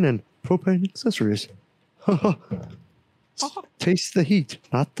propane and propane accessories. Ha ha! Taste the heat,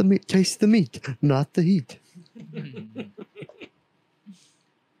 not the meat. Taste the meat, not the heat. All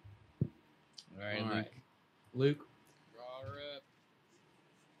right, All Luke. right. Luke. Draw her up.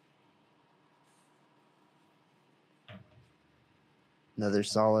 Another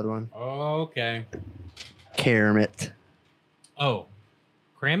solid one. Okay. Kermit. Oh.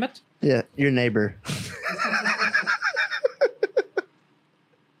 Cram it? Yeah, your neighbor.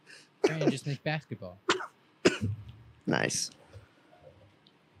 Brandon just makes basketball. Nice.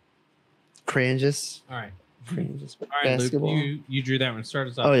 Cranges. All right. Cranges. All right, Basketball. Luke. You drew that one. Start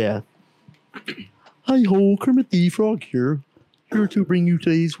us off. Oh yeah. Hi ho, Kermit the Frog here. Here to bring you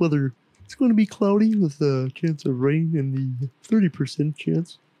today's weather. It's going to be cloudy with a chance of rain and the 30%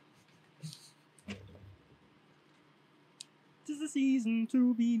 chance. 'Tis the season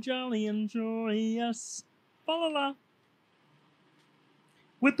to be jolly and joyous. Fa la la.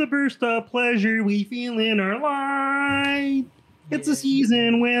 With the burst of pleasure we feel in our life. It's a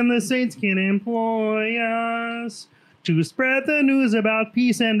season when the saints can employ us to spread the news about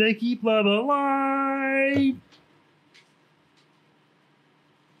peace and to keep love alive.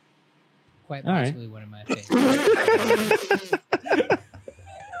 Quite All right. possibly one of my favorite.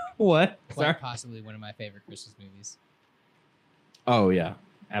 What? Quite Sorry. possibly one of my favorite Christmas movies. Oh, yeah.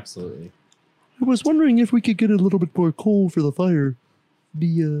 Absolutely. I was wondering if we could get a little bit more coal for the fire.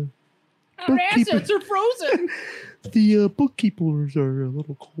 The Our assets are frozen. bookkeepers are a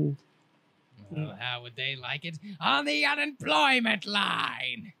little cold. Well, how would they like it on the unemployment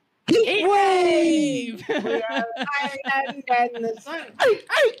line? Heat wave! We are island in the sun.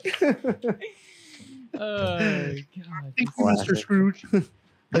 Oh, God. Thank you, Classic. Mr. Scrooge.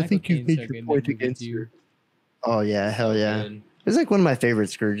 I think Michael you Caine's made so good your in point that movie, against too. you. Oh yeah, hell yeah! Good. It's like one of my favorite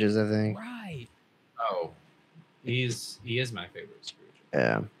Scrooges, I think. Right. Oh. He is my favorite Scrooge.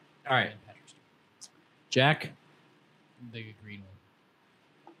 Yeah. All right. Jack. The green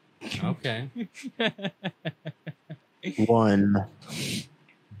Okay. one. One.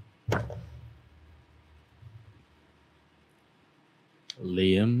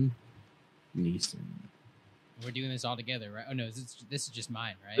 Liam Neeson. We're doing this all together, right? Oh, no, this is just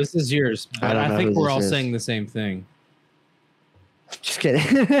mine, right? This is yours. I But don't I know think who we're this all is. saying the same thing. Just kidding.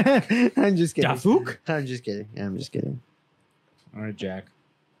 I'm just kidding. Dafuk? I'm just kidding. I'm just kidding. All right, Jack.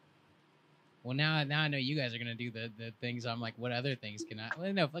 Well, now I know you guys are gonna do the things. I'm like, what other things can I?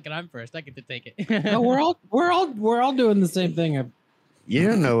 Well, no, fuck it, I'm first. I get to take it. No, we're all doing the same thing. You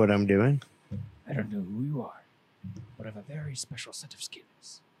don't know what I'm doing. I don't know who you are, but I have a very special set of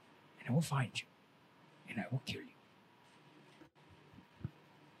skills. And I will find you. And I will kill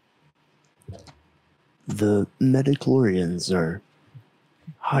you. The Metachlorians are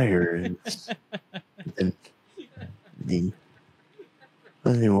higher than the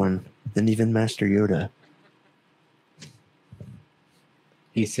anyone than even Master Yoda.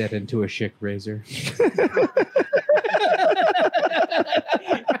 He set into a chic razor. He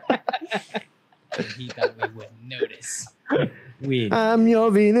thought we wouldn't notice. We. I'm your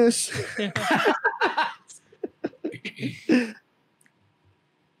Venus.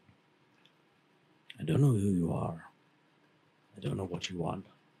 I don't know who you are. I don't know what you want.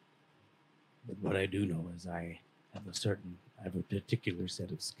 But what I do know is I have a particular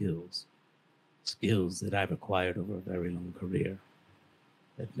set of skills. Skills that I've acquired over a very long career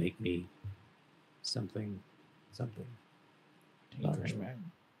that make me something. Dangerous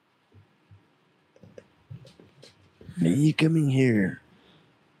man. Me coming here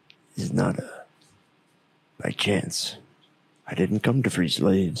is not by chance. I didn't come to free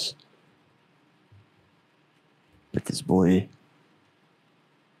slaves. But this boy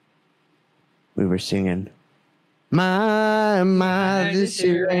we were singing. My, this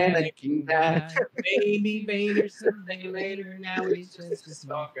Tyrannic cat. Maybe later, someday later. Now it's just a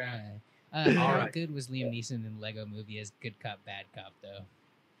small cry. How good was Liam Neeson in Lego Movie as good cop, bad cop, though?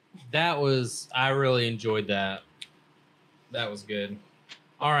 I really enjoyed that. That was good.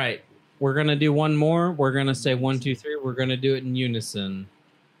 All right. We're going to do one more. We're going to say 1, 2, 3. We're going to do it in unison.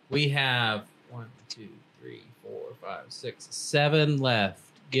 We have 1, 2, 3, 4, 5, 6, 7 left.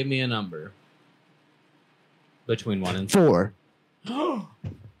 Give me a number. Between 1 and 4.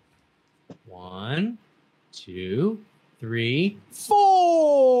 1, 2, 3,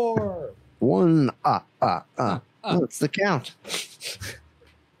 4. 1. What's the count?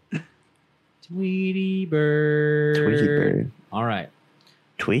 Tweety Bird. Tweety Bird. All right.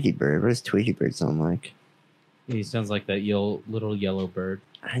 Tweety Bird. What does Tweety Bird sound like? He sounds like that little yellow bird.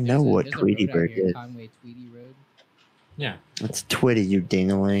 I know what Tweety Bird is. Conway Tweety Road. Yeah. It's Twitty, you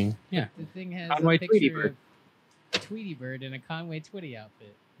dingaling. Yeah. The thing has Conway a picture Tweety Bird. of Tweety Bird in a Conway Twitty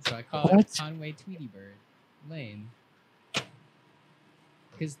outfit. So I call What? it Conway Tweety Bird Lane.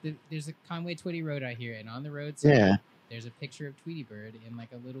 Because there's a Conway Twitty Road out here, and on the roadside, Yeah, there's a picture of Tweety Bird in like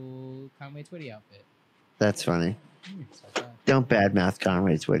a little Conway Twitty outfit. that's funny. So I thought, Don't badmouth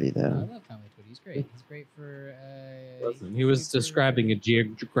Conway Twitty, I though. love Conway Twitty. He's great. He's great for. He was describing a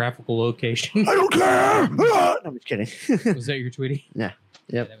geographical location. I don't care! No, I'm just kidding. Was that your Tweety? Yep.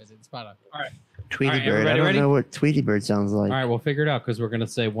 That was it. Spot on. All right. Tweety All right, Bird. I everybody don't ready? know what Tweety Bird sounds like. All right, we'll figure it out because we're going to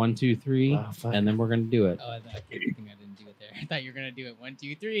say 1, 2, 3, Oh, fuck. and then we're going to do it. Oh, I think I didn't do it there. I thought you were gonna do it 1,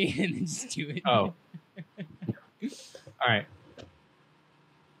 2, 3, and then just do it. Oh. All right.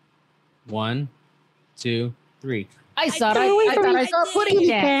 1, 2, 3. I thought I saw a putty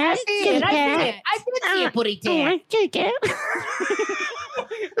tat. I did see a putty tat.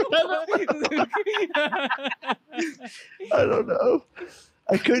 I don't know.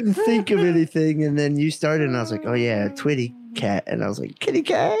 I couldn't think of anything, and then you started, and I was like, "Oh yeah, Twitty cat," and I was like, "Kitty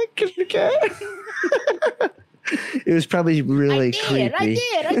cat, kitty cat." It was probably really creepy. I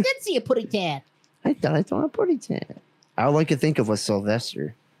did see a putty tat. I thought I saw a putty tat. All I could think of was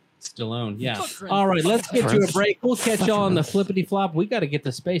Sylvester. Stallone, yeah. All right, let's get to a break. We'll catch y'all on the flippity flop. We got to get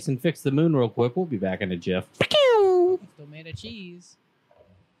to space and fix the moon real quick. We'll be back in a jiff. Still made of cheese.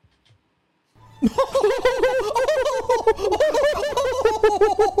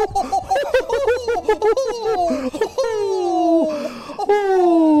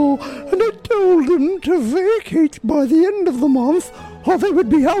 And I told them to vacate by the end of the month, or they would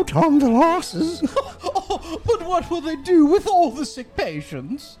be out on the losses. But what will they do with all the sick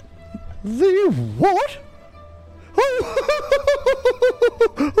patients? The what? Oh,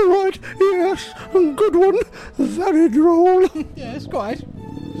 right, yes, good one, very droll. Yes, quite.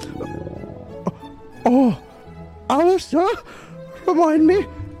 Oh, Alistair, remind me,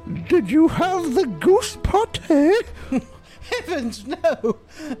 did you have the goose pate? Heavens, no!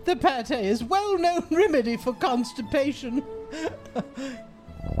 The pate is well-known remedy for constipation.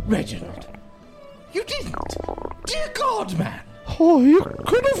 Reginald, you didn't. Dear God, man! Oh, you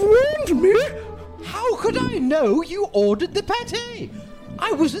could have warned me. How could I know you ordered the pate?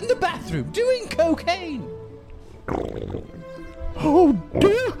 I was in the bathroom doing cocaine. Oh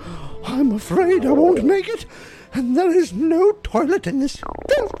dear, I'm afraid I won't make it. And there is no toilet in this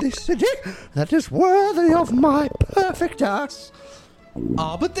filthy city that is worthy of my perfect ass.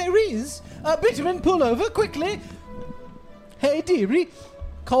 Ah, but there is. Bitumen, pull over quickly. Hey, dearie,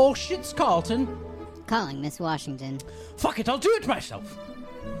 call Shits Carlton. Calling Miss Washington. Fuck it, I'll do it myself.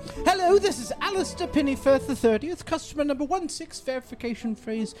 Hello, this is Alistair Pennyfirth the 30th, customer number 16, verification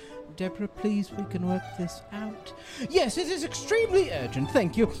phrase. Deborah, please, we can work this out. Yes, it is extremely urgent,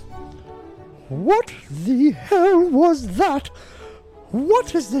 thank you. What the hell was that?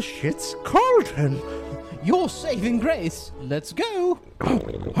 What is the Shits Carlton? Your saving grace. Let's go.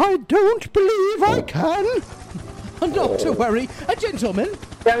 I don't believe I can. Not to worry, a gentleman.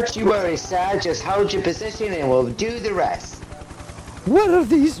 Don't you worry, sir. Just hold your position and we'll do the rest. Where are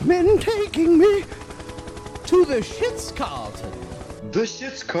these men taking me? To the Shits Carlton. The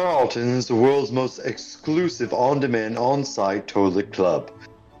Shits Carlton is the world's most exclusive on-demand on-site toilet club.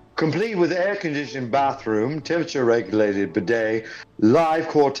 Complete with air-conditioned bathroom, temperature-regulated bidet, live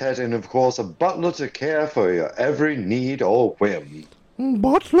quartet, and of course a butler to care for your every need or whim.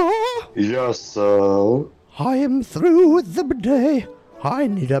 Butler? Yes, sir. I am through with the bidet. I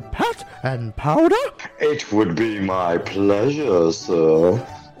need a pat and powder. It would be my pleasure, sir.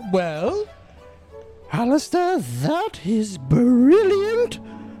 Well? Alistair, that is brilliant.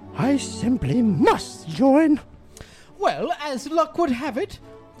 I simply must join. Well, as luck would have it,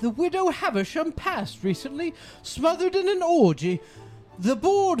 the widow Havisham passed recently, smothered in an orgy. The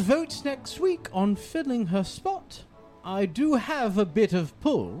board votes next week on filling her spot. I do have a bit of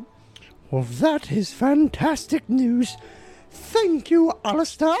pull. Well, that is fantastic news. Thank you,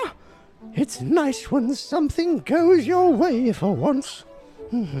 Alistair. It's nice when something goes your way for once.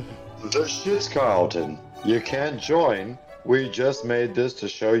 The shit's Carlton. You can't join. We just made this to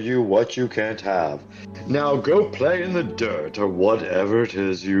show you what you can't have. Now go play in the dirt or whatever it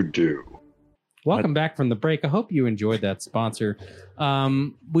is you do. Welcome back from the break. I hope you enjoyed that sponsor.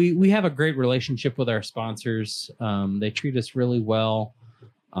 We have a great relationship with our sponsors. They treat us really well,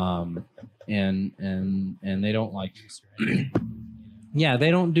 and they don't like, yeah,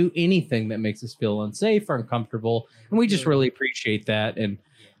 they don't do anything that makes us feel unsafe or uncomfortable, and we just really appreciate that. And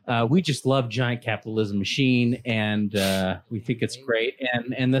we just love Giant Capitalism Machine, and we think it's great.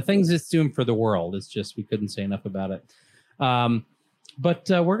 And the things it's doing for the world, it's just we couldn't say enough about it. But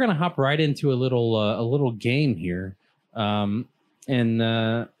we're gonna hop right into a little game here, and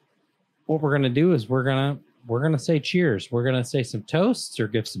what we're gonna do is we're gonna say cheers. We're gonna say some toasts or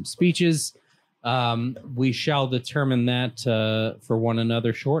give some speeches. We shall determine that for one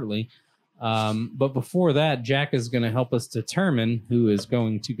another shortly. But before that, Jack is gonna help us determine who is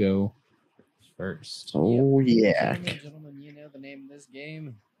going to go first. Oh yeah. Gentlemen, you know the name of this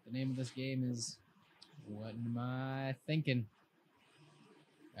game. The name of this game is What Am I Thinking?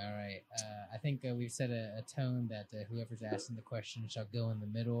 All right. I think we've set a tone that whoever's asking the question shall go in the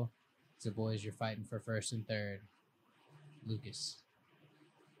middle. So, boys, you're fighting for first and third. Lucas,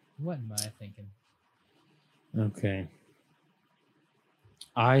 what am I thinking? Okay.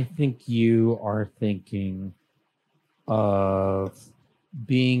 I think you are thinking of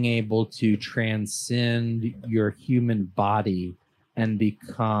being able to transcend your human body and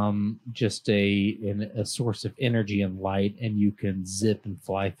become just a source of energy and light, and you can zip and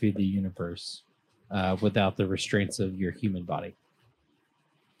fly through the universe without the restraints of your human body.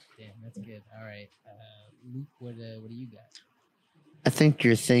 Damn, that's good. All right, Luke, what do you got? I think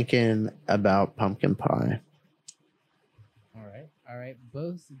you're thinking about pumpkin pie. All right.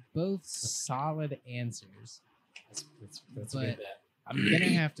 Both solid answers. That's but good. I'm gonna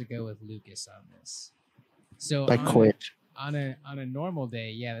have to go with Lucas on this. So I quit. On a normal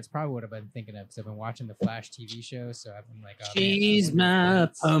day, yeah, that's probably what I've been thinking of because I've been watching the Flash TV show, so I've been like, oh, she's my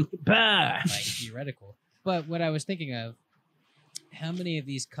pumpkin pie. Like theoretical. But what I was thinking of, how many of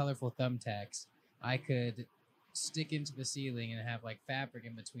these colorful thumbtacks I could stick into the ceiling and have like fabric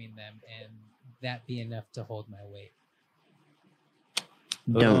in between them, and that be enough to hold my weight.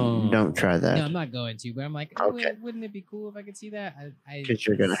 Don't try that. No, I'm not going to, but I'm like, Okay. wouldn't it be cool if I could see that? Because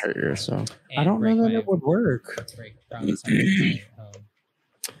you're gonna hurt yourself. I don't know that it would work.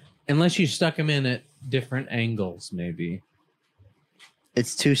 Unless you stuck them in at different angles, maybe.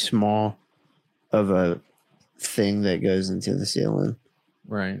 It's too small of a thing that goes into the ceiling.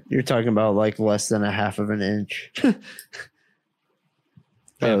 Right. You're talking about like less than a half of an inch. Yeah,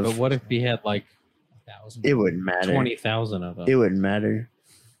 but what if we had like 1,000? It wouldn't matter. 20,000 of them. It wouldn't matter.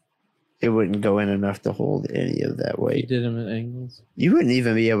 It wouldn't go in enough to hold any of that You weight. did them at angles. You wouldn't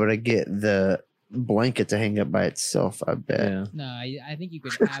even be able to get the blanket to hang up by itself, I bet. Yeah. No, I think you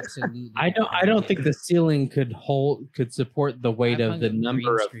could absolutely. I don't think the ceiling could support the weight I've of the hung a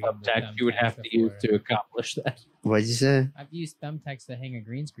number of green screen with thumbtacks you would have to use to accomplish that. What'd you say? I've used thumbtacks to hang a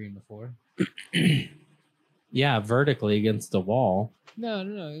green screen before. Yeah, vertically against the wall. No,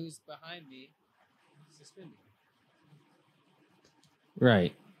 it was behind me, suspended.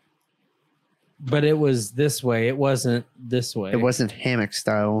 Right. But it was this way. It wasn't this way. It wasn't hammock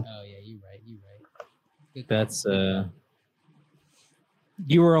style. Oh yeah, you right. Good That's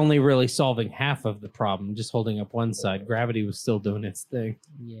you were only really solving half of the problem, just holding up one side. Gravity was still doing its thing.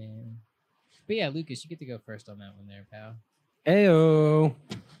 Yeah. But yeah, Lucas, you get to go first on that one there, pal. Ayo.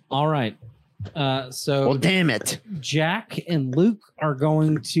 All right. So Well, damn it. Jack and Luke are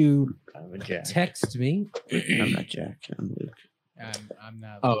going to I'm a Jack. text me. I'm not Jack. I'm Luke. I'm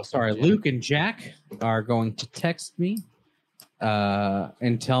not. Oh, sorry. Jack. Luke and Jack are going to text me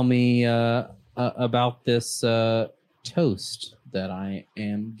and tell me about this toast that I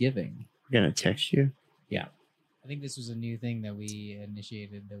am giving. We're going to text you? Yeah. I think this was a new thing that we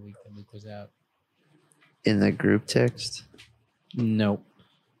initiated the week that Luke was out. In the group text? Nope.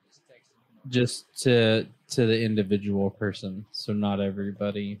 Just to the individual person. So not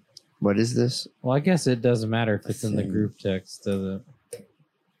everybody. What is this? Well, I guess it doesn't matter if it's in the group text.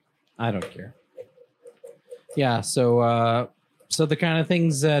 I don't care. Yeah, so the kind of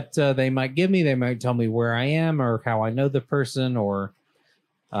things that they might give me, they might tell me where I am or how I know the person or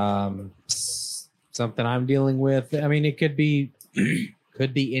something I'm dealing with. I mean, it could be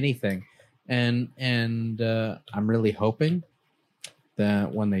anything. And I'm really hoping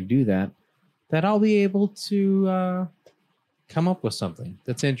that when they do that, that I'll be able to come up with something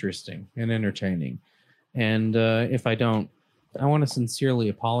that's interesting and entertaining. And if I don't, I want to sincerely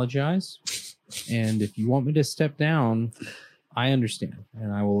apologize. And if you want me to step down, I understand,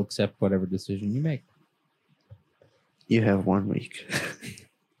 and I will accept whatever decision you make. You have 1 week.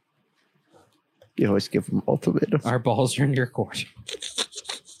 You always give them ultimatum. Our balls are in your court.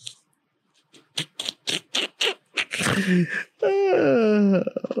 Oh,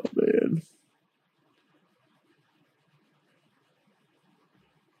 man.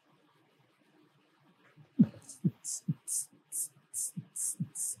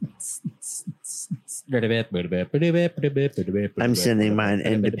 I'm sending mine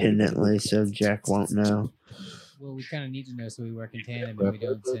independently, so Jack won't know. Well, we kind of need to know so we work in tandem and we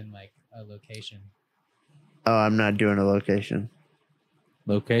don't send like a location. Oh, I'm not doing a location.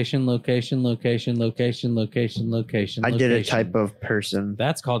 Location. I did a type of person.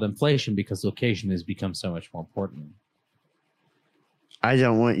 That's called inflation because location has become so much more important. I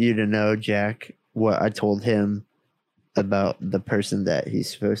don't want you to know, Jack, what I told him about the person that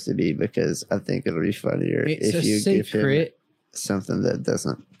he's supposed to be, because I think it'll be funnier if you give him something that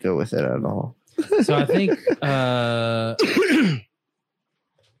doesn't go with it at all. So I think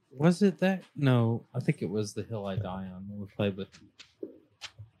was it that? No, I think it was The Hill I Die On when we played with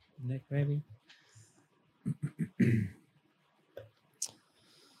Nick, maybe.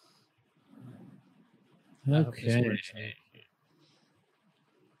 Okay.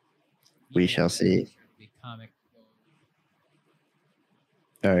 We shall see.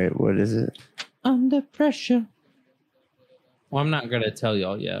 All right, what is it? Under pressure. Well, I'm not going to tell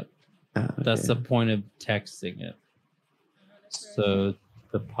y'all yet. Okay. That's the point of texting it. So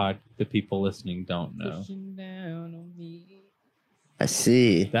the people listening don't know. I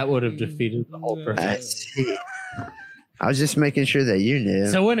see. That would have defeated the whole purpose. I see. I was just making sure that you knew.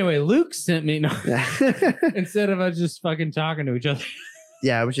 So anyway, Luke sent me instead of us just fucking talking to each other.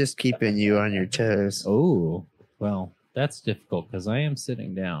 Yeah, I was just keeping you on your toes. Oh, well, that's difficult because I am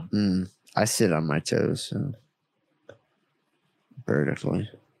sitting down. I sit on my toes, so vertically.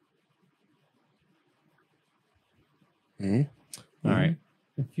 All right.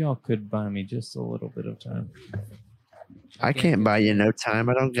 If y'all could buy me just a little bit of time. I can't buy you no time.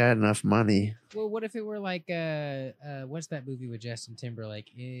 I don't got enough money. Well, what if it were like what's that movie with Justin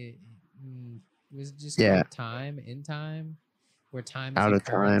Timberlake? Was it just called Time in Time? Where time is out of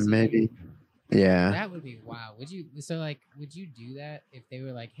currency? time, maybe. Yeah. That would be wow. Would you do that if they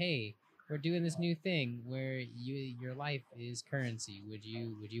were like, hey, we're doing this new thing where your life is currency? Would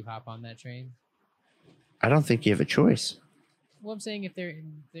you hop on that train? I don't think you have a choice. Well, I'm saying if they're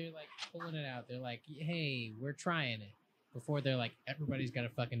like pulling it out, they're like, hey, we're trying it. Before they're like, everybody's got to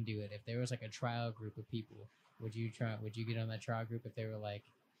fucking do it. If there was like a trial group of people, would you get on that trial group if they were like,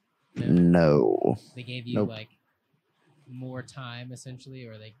 no. They gave you like more time essentially,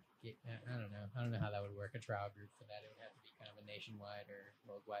 or I don't know how that would work. A trial group for that, it would have to be kind of a nationwide or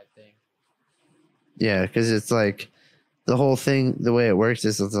worldwide thing. Yeah, because it's like the whole thing, the way it works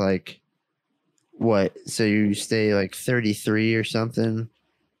is it's like, what? So you stay like 33 or something,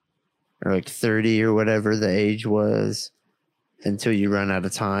 or like 30 or whatever the age was, until you run out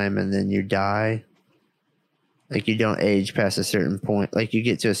of time and then you die. Like you don't age past a certain point. Like you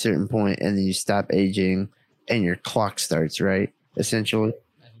get to a certain point and then you stop aging and your clock starts, right? Essentially.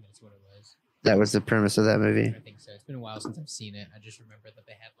 I think that's what it was. That was the premise of that movie. I think so. It's been a while since I've seen it. I just remember that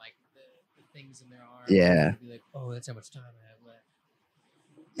they had like the things in their arms. Yeah. Be like, oh, that's how much time I have left.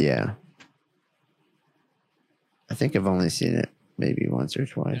 Yeah. I think I've only seen it maybe once or I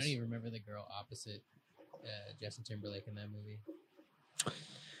twice. don't even remember the girl opposite Justin Timberlake in that movie.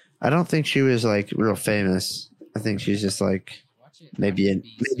 I don't think she was like real famous. I think she's just like maybe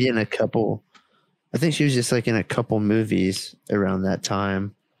in a couple. I think she was just like in a couple movies around that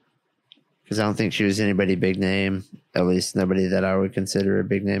time. Because I don't think she was anybody big name. At least nobody that I would consider a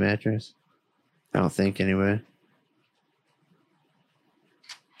big name actress. I don't think anyway.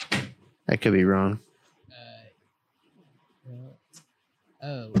 I could be wrong.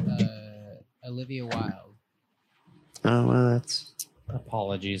 Olivia Wilde. Oh, well, that's...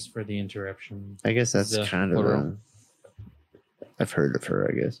 Apologies for the interruption. I guess that's kind of... I've heard of her,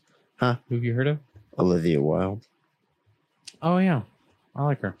 I guess. Huh? Who have you heard of? Olivia Wilde. Oh, yeah. I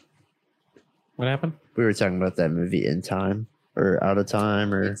like her. What happened? We were talking about that movie In Time, or Out of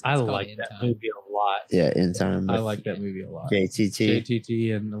Time, or... I like that movie a lot. Yeah, In Time. I like that movie a lot.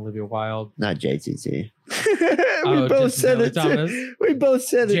 JTT and Olivia Wilde. Not JTT. We both said it too. We both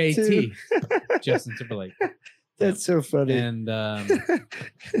said it too. Justin Timberlake. That's so funny. And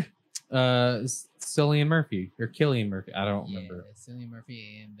Cillian Murphy or Killian Murphy. I don't remember. Cillian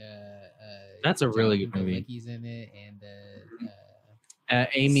Murphy and That's a really good Jonathan movie. Galicki's in it, and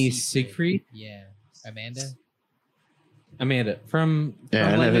Amy Siegfried. Yeah, Amanda from Yeah,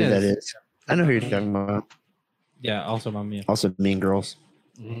 I from know Les who that Mis. is. I know who you're talking about. Yeah, also my man. Also, Mean Girls.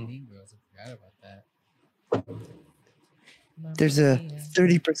 Mean Girls. I forgot about that. There's a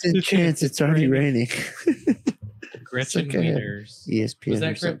 30% chance it's already raining. Gretchen It's like a Wieners. ESPN Was that or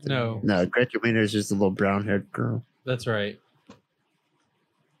Gret- something. no. No, Gretchen Wieners is the little brown-haired girl. That's right.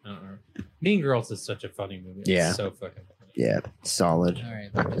 I don't know. Mean Girls is such a funny movie. Yeah. It's so fucking funny. Yeah, solid. All right,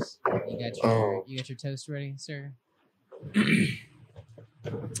 Lucas, you got your toast ready, sir?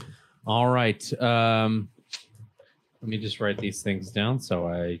 All right. Let me just write these things down so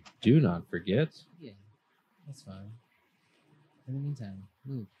I do not forget. Yeah, that's fine. In the meantime,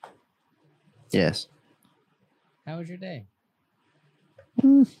 Luke, Yes. how was your day?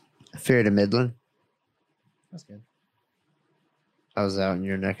 Fair to Midland. That's good. I was out in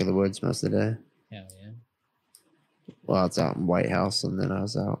your neck of the woods most of the day. Hell yeah. Well, it's out in White House, and then I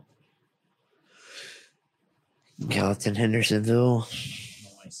was out in Gallatin, Hendersonville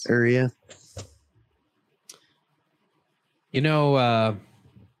area. You know,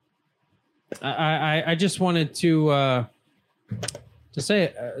 I just wanted to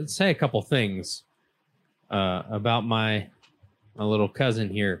say a couple things about my little cousin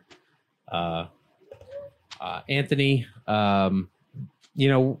here, Anthony. You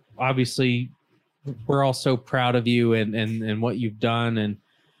know, obviously, we're all so proud of you and what you've done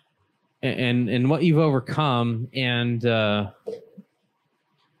and what you've overcome. And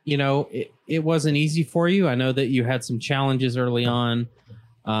you know, it wasn't easy for you. I know that you had some challenges early on,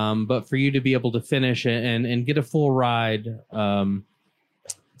 but for you to be able to finish and get a full ride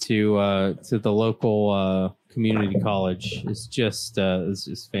to the local community college is just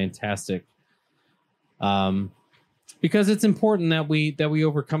fantastic. Because it's important that we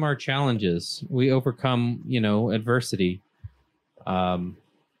overcome our challenges. We overcome, you know, adversity.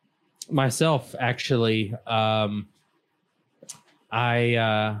 Myself, actually,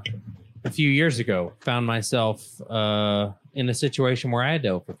 I a few years ago found myself in a situation where I had to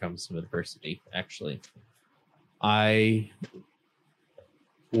overcome some adversity. Actually, I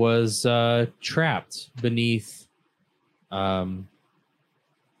was trapped beneath some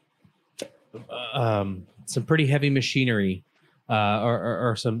pretty heavy machinery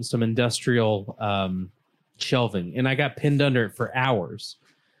or some industrial shelving, and I got pinned under it for hours.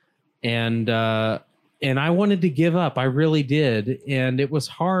 And I wanted to give up. I really did, and it was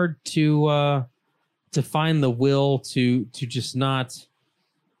hard to find the will to just not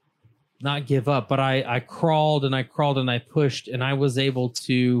give up. But I crawled and I crawled and I pushed, and I was able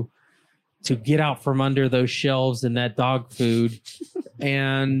to get out from under those shelves and that dog food,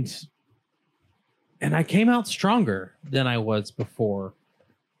 and I came out stronger than I was before.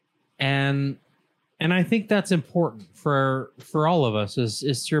 And I think that's important for all of us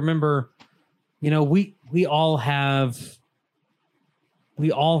is to remember, you know, we all have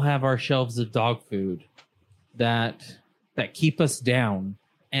our shelves of dog food that keep us down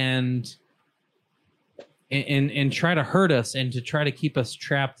and try to hurt us and to try to keep us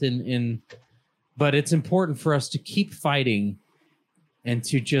trapped in but it's important for us to keep fighting and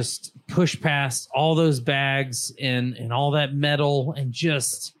to just push past all those bags and all that metal and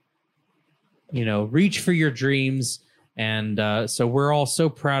just, you know, reach for your dreams. And so we're all so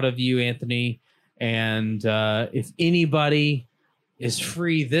proud of you, Anthony. And if anybody is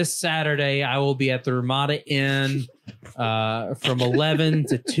free this Saturday, I will be at the Ramada Inn from 11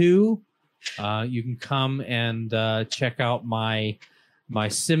 to 2. You can come and check out my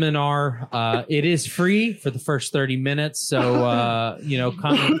seminar. It is free for the first 30 minutes. So, you know,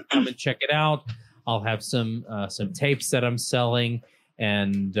 come and check it out. I'll have some tapes that I'm selling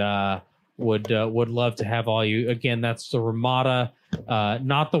and would love to have all you. Again, that's the Ramada,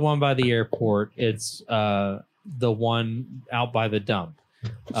 not the one by the airport. It's the one out by the dump.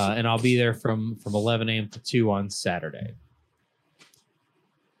 And I'll be there from 11 a.m. to 2 on Saturday.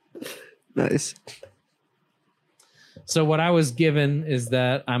 Nice. So what I was given is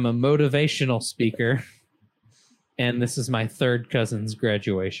that I'm a motivational speaker, and this is my third cousin's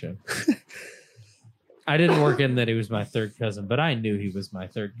graduation. I didn't work in that he was my third cousin, but I knew he was my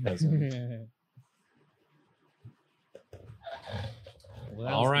third cousin.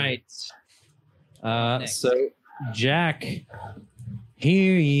 All right. So Jack,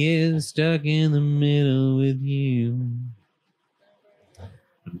 here he is, stuck in the middle with you.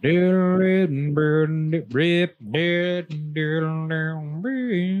 See,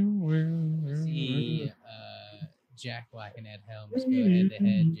 Jack Black and Ed Helms go head to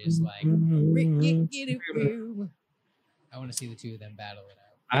head, just like Rick, get it, boo. I want to see the two of them battle it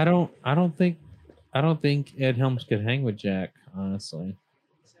out. I don't think Ed Helms could hang with Jack, honestly.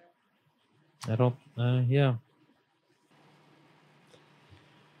 I don't yeah.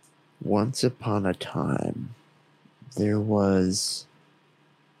 Once upon a time, there was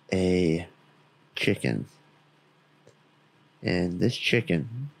a chicken. And this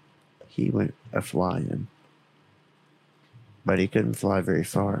chicken, he went a-flying. But he couldn't fly very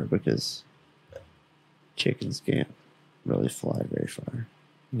far because chickens can't really fly very far.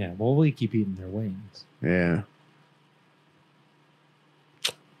 Yeah, well, we keep eating their wings. Yeah.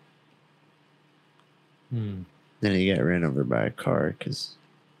 Hmm. Then he got ran over by a car because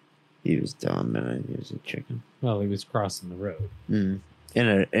he was dumb and he was a chicken. Well, he was crossing the road. Mm. In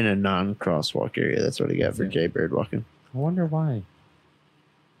a non-crosswalk area. That's what he got for jaybird walking. I wonder why.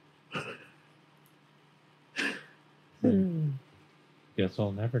 Guess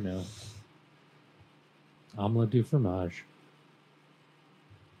I'll never know. Omelette du fromage.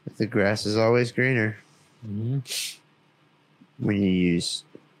 The grass is always greener. Mm-hmm.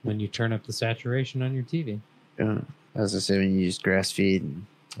 When you turn up the saturation on your TV. As I say, when you use grass feed and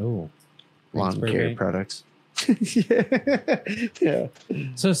lawn care products. Yeah.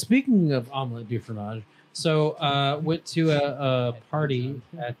 So speaking of omelette du fromage, went to a party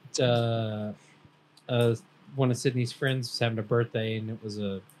at one of Sydney's friends was having a birthday, and it was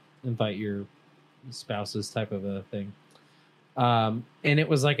a invite your spouses type of a thing. And it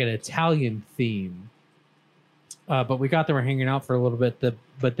was like an Italian theme. But we got there, we're hanging out for a little bit,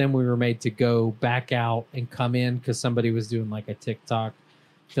 but then we were made to go back out and come in because somebody was doing like a TikTok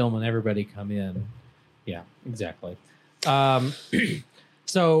filming everybody come in. Yeah, exactly.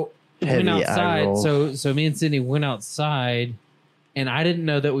 So went outside. So me and Sydney went outside, and I didn't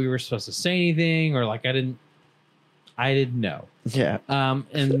know that we were supposed to say anything, or like I didn't know. Yeah.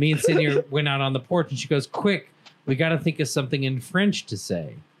 And me and Sydney went out on the porch, and she goes, "Quick, we got to think of something in French to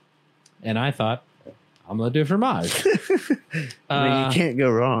say." And I thought, omelette du fromage. I mean, you can't go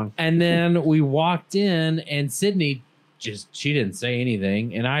wrong. And then we walked in, and Sydney she didn't say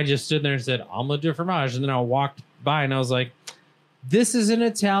anything, and I just stood there and said omelette du fromage. And then I walked by, and I was like, "This is an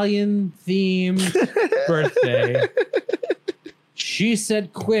Italian themed birthday." She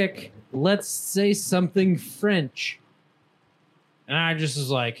said, "Quick, let's say something French." And I just was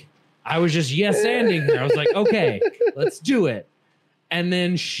like, I was just yes-anding her. I was like, "Okay, let's do it." And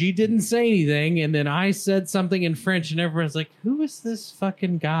then she didn't say anything. And then I said something in French, and everyone's like, "Who is this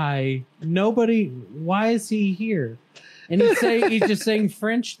fucking guy? Why is he here?" And he's just saying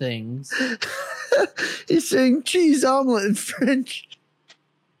French things. He's saying cheese omelet in French.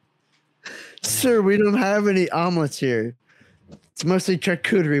 Sir, we don't have any omelets here. It's mostly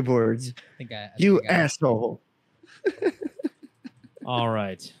charcuterie boards. You asshole. All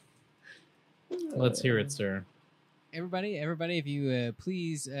right. Let's hear it, sir. Everybody, if you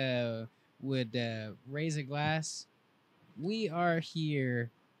please would raise a glass. We are here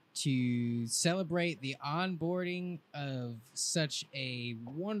to celebrate the onboarding of such a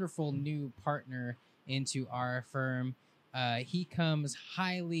wonderful new partner into our firm. He comes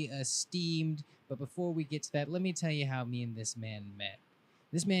highly esteemed, but before we get to that, let me tell you how me and this man met.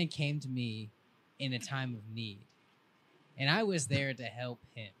 This man came to me in a time of need, and I was there to help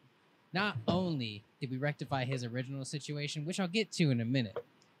him. Not only did we rectify his original situation, which I'll get to in a minute,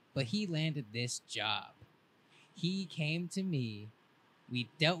 but he landed this job. He came to me, we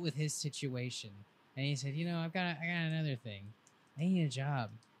dealt with his situation, and he said, I got another thing. I need a job.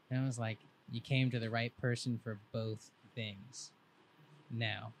 And I was like, you came to the right person for both things.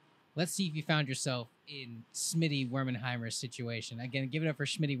 Now, let's see if you found yourself in Smitty Wermenheimer's situation. Again, give it up for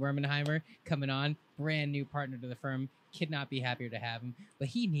Smitty Wermenheimer coming on, brand new partner to the firm. Could not be happier to have him, but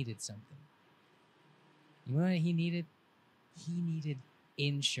he needed something. You know what he needed? He needed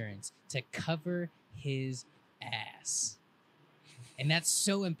insurance to cover his ass. And that's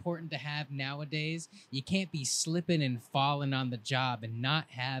so important to have nowadays. You can't be slipping and falling on the job and not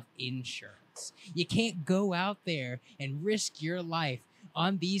have insurance. You can't go out there and risk your life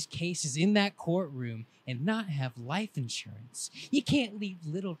on these cases in that courtroom and not have life insurance. You can't leave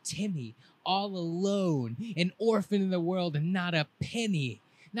little Timmy all alone, an orphan in the world, and not a penny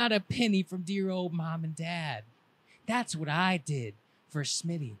from dear old mom and dad. That's what I did for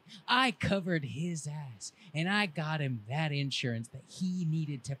Smitty. I covered his ass, and I got him that insurance that he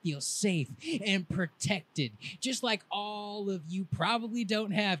needed to feel safe and protected, just like all of you probably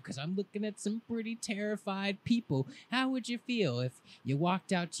don't have, because I'm looking at some pretty terrified people. How would you feel if you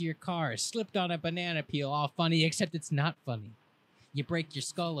walked out to your car, slipped on a banana peel, all funny, except it's not funny? You break your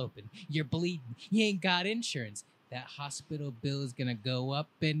skull open, you're bleeding, you ain't got insurance. that hospital bill is gonna go up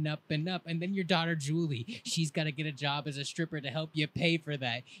and up and up. And then your daughter Julie, she's gotta get a job as a stripper to help you pay for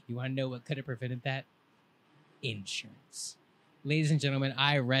that. You wanna know what could have prevented that? Insurance. Ladies and gentlemen,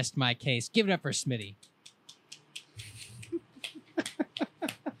 I rest my case. Give it up for Smitty.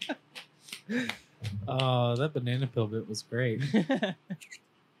 Oh, that banana peel bit was great. That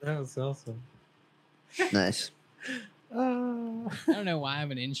was awesome. Nice. I don't know why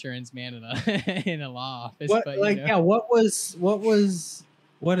I'm an insurance man in a in a law office. What, but like, you know. yeah,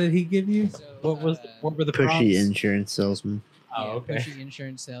 what did he give you? So, What were the Pushy prompts? insurance salesman. Yeah, Oh, okay. pushy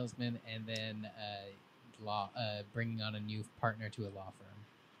insurance salesman, and then bringing on a new partner to a law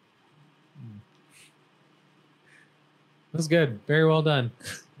firm. That's good. Very well done.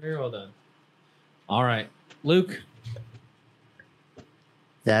 Very well done. All right, Luke.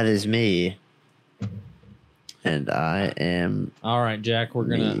 That is me. And I am. All right, Jack. We're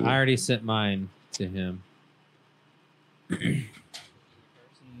gonna. Me. I already sent mine to him. Person,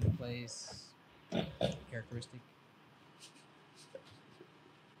 place, characteristic.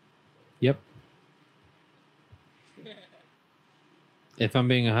 Yep. If I'm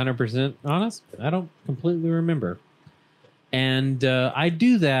being 100% honest, I don't completely remember. And I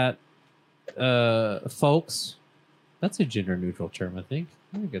do that, folks. That's a gender neutral term, I think.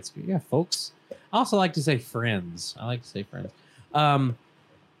 I think it's good. Yeah, folks. I also like to say friends. I like to say friends.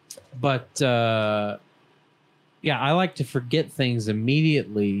 Yeah, I like to forget things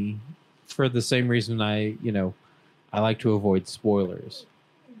immediately for the same reason I like to avoid spoilers,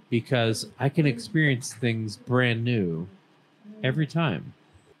 because I can experience things brand new every time.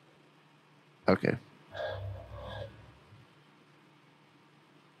 Okay.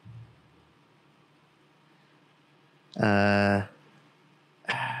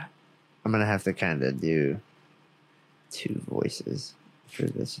 I'm gonna have to kind of do two voices for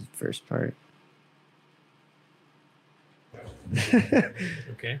this first part.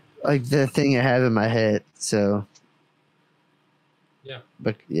 Okay. Like the thing I have in my head. So. Yeah.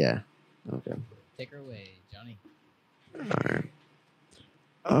 But yeah. Okay. Take her away, Johnny. Alright.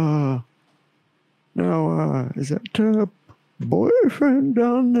 Now, is that boyfriend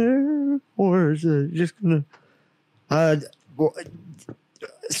down there, or is it just gonna? Well,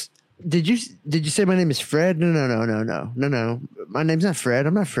 did you say my name is Fred? No. My name's not Fred.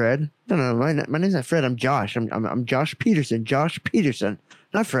 I'm not Fred. No. My name's not Fred. I'm Josh. I'm Josh Peterson. Josh Peterson.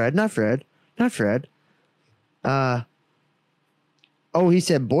 Not Fred. Oh, he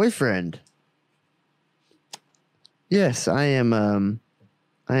said boyfriend. Yes, I am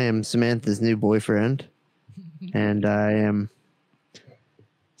Samantha's new boyfriend, and I am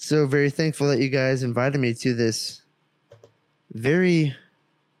so very thankful that you guys invited me to this very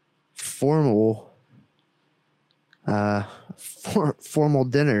formal formal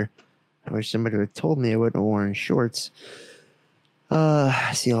dinner. I wish somebody would have told me I wouldn't have worn shorts.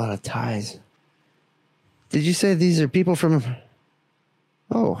 I see a lot of ties. Did you say these are people from?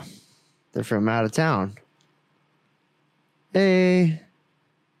 Oh, they're from out of town. Hey,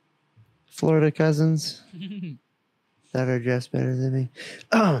 Florida cousins that are dressed better than me.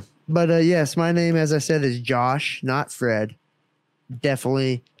 But yes, my name, as I said, is Josh, not Fred.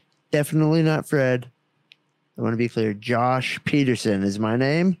 Definitely not Fred. I want to be clear. Josh Peterson is my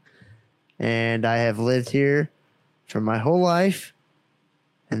name, and I have lived here for my whole life,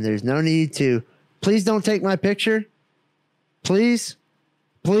 and there's no need to. Please don't take my picture. Please.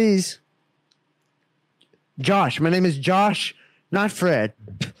 Josh, my name is Josh, not Fred.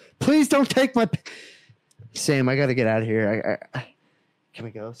 Please don't take my... Sam, I got to get out of here. Can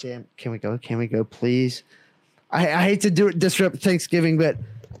we go, Sam? Can we go, please? I hate to disrupt Thanksgiving, but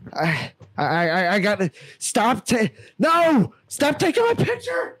I got to... Stop taking my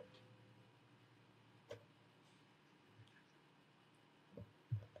picture!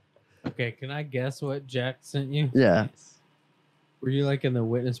 Okay, can I guess what Jack sent you? Yeah. Were you like in the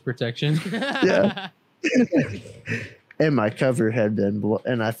witness protection? Yeah. And my cover had been blown.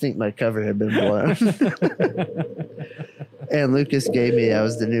 And Lucas gave me, I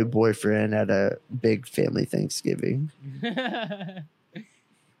was the new boyfriend at a big family Thanksgiving. And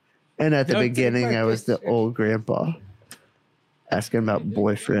at the beginning, I was the old grandpa asking about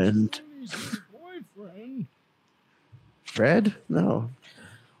boyfriend. Fred? No.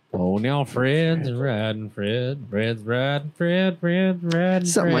 Oh, now Fred's riding, Fred's riding, Fred.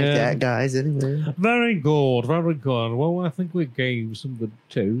 Something like that, guys, anyway. Very good. Well, I think we gave some good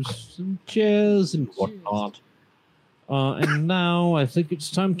toasts and cheers and whatnot. And now I think it's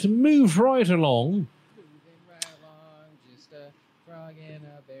time to move right along. Just a frog and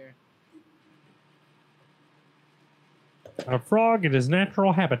a bear. A frog in his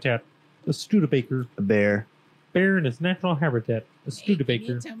natural habitat. A Studebaker. A bear. bear in its natural habitat. A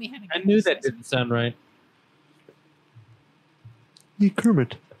Studebaker. Tell me how to I get knew this that recipe? didn't sound right. You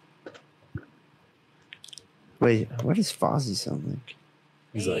Kermit. Wait, what does Fozzie sound like?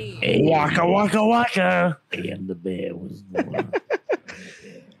 He's like, Hey. Waka waka waka. and the bear was born.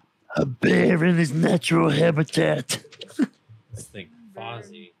 A bear in his natural habitat. Let's think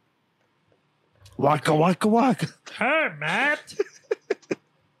Fozzie. Waka waka waka. Hey, Matt,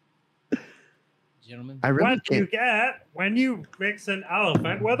 Gentlemen, I really what do you can't. get when you mix an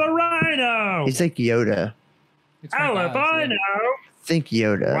elephant with a rhino? He's like Yoda. it's my dogs, Elephant, Think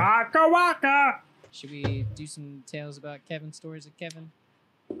Yoda. waka waka. Should we do some tales about Kevin, stories of Kevin?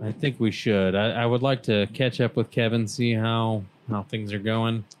 I think we should. I would like to catch up with Kevin, see how things are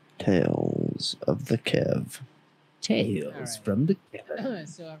going. Tales of the Kev. Tales All right. from the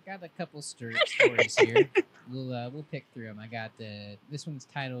So I've got a couple stories here. We'll pick through them. I got this one's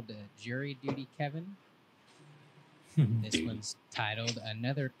titled "Jury Duty Kevin." This one's titled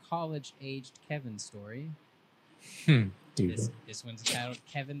 "Another College-Aged Kevin Story." This one's titled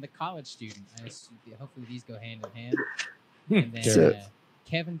 "Kevin the College Student." Hopefully these go hand in hand. And then So-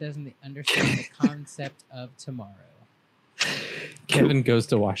 Kevin doesn't understand the concept of tomorrow. Kevin goes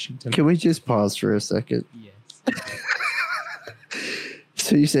to Washington. Can we just pause for a second? Yes.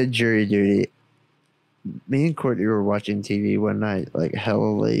 So you said jury duty. Me and Courtney were watching TV one night, like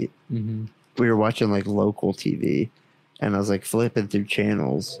hella late. Mm-hmm. We were watching like local TV, and I was like flipping through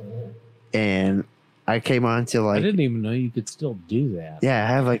channels, and I came on to I like, didn't even know you could still do that. yeah, I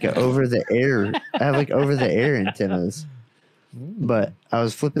have like an over the air, I have like over the air antennas, but I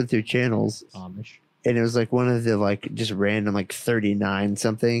was flipping through channels, Amish. and it was like one of the like just random like 39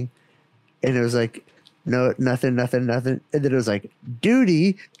 something, and it was like no nothing, and then it was like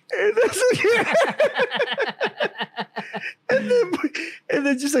duty, and, and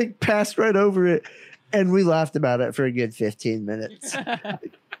then just like passed right over it, and we laughed about it for a good 15 minutes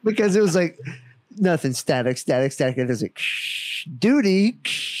because it was like nothing, static, and it was like shh, duty.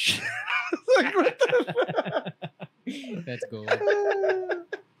 Like, what the That's cool.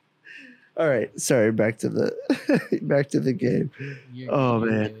 All right, sorry. Back to the game. Oh,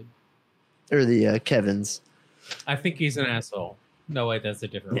 man. Or the Kevin's. I think he's an asshole. No, wait, that's a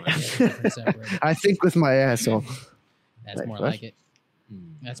different one. Different subreddit. I think with my asshole. That's Like, more what? like it.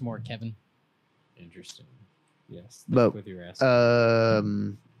 That's more Kevin. Interesting. Yes. But with your ass. I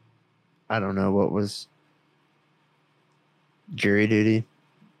don't know what was jury duty.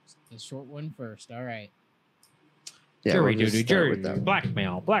 The short one first. All right. Yeah, jury we'll just duty, start jury with that duty,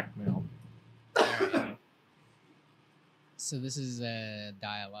 one. blackmail. All right. So this is a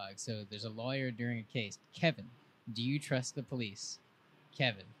dialogue. So there's a lawyer during a case. Kevin, do you trust the police?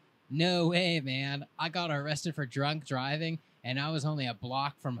 Kevin, no way, man. I got arrested for drunk driving, and I was only a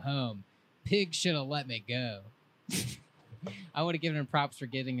block from home. Pig should have let me go. I would have given him props for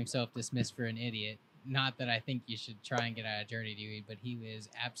getting himself dismissed for an idiot. Not that I think you should try and get out of jury duty, but he was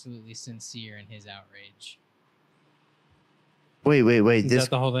absolutely sincere in his outrage. Wait. Is This that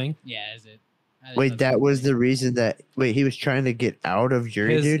the whole thing? Yeah, is it? wait, that was the reason that he was trying to get out of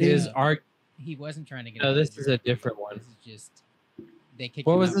jury duty. His He wasn't trying to get. No, out of this jury is a duty. different one. This is just they kicked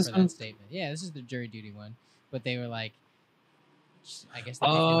What him was out this for one? that statement. Yeah, this is the jury duty one. But they were like, I guess. They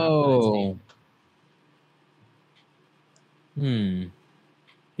kicked him out for that statement.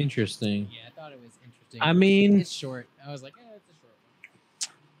 Interesting. Yeah, I thought it was interesting. I mean, it's short. I was like, it's a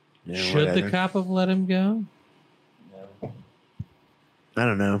short one. Yeah, should the whatever. cop have let him go? I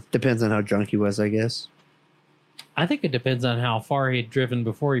don't know. Depends on how drunk he was, I guess. I think it depends on how far he'd driven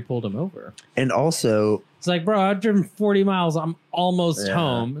before he pulled him over. And also, It's like, bro, I've driven 40 miles. I'm almost Yeah.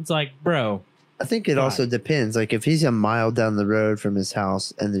 home. It's like, bro. I think it also depends. Like if he's a mile down the road from his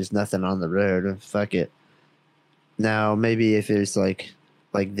house and there's nothing on the road, fuck it. Now maybe if it's like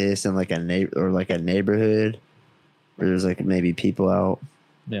this in like a neighborhood where there's like maybe people out,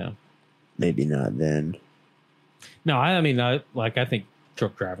 Yeah. maybe not then. No, I mean, I think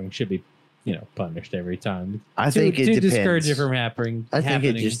truck driving should be, punished every time. I think it depends. Discourage it from happening. I think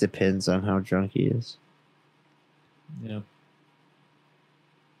it just depends on how drunk he is. Yeah.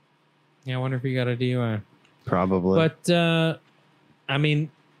 Yeah, I wonder if he got a DUI. Probably. But, I mean,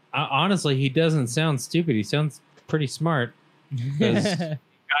 honestly, he doesn't sound stupid. He sounds pretty smart because he got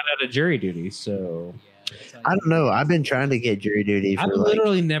out of jury duty. So I don't know. I've been trying to get jury duty for I've like,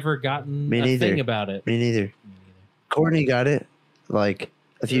 literally never gotten Me a neither. thing about it. me neither. Courtney got it like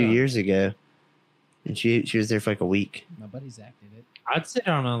a few years ago, and she was there for like a week. My buddy Zach did it. I'd sit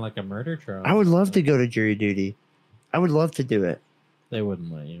down on like a murder trial. I would love to go to jury duty. I would love to do it. They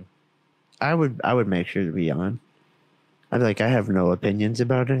wouldn't let you. I would make sure to be on. I'd be like, I have no opinions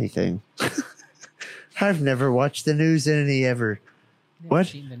about anything. I've never watched the news any ever. Never What?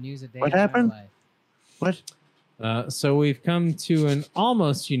 seen the news a day What in my happened? life. What? So we've come to an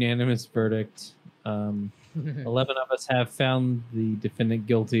almost unanimous verdict. 11 of us have found the defendant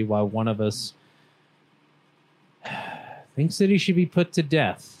guilty, while one of us thinks that he should be put to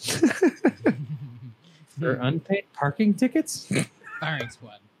death for unpaid parking tickets. Firing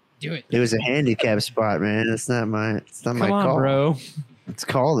squad. Do it. It was a handicap spot, man. It's not my Come call. on, bro. It's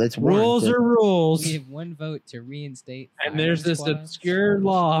called. It's Rules warranted. are rules. We have one vote to reinstate. And there's this firing squad. obscure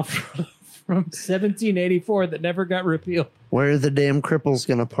law from 1784 that never got repealed. Where are the damn cripples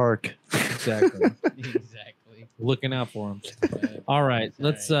gonna park? Exactly. Exactly. Looking out for them. All right,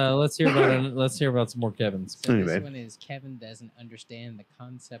 let's hear about some more Kevins. So Anyway. this one is Kevin doesn't understand the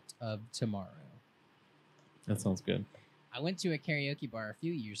concept of tomorrow. That sounds good. I went to a karaoke bar a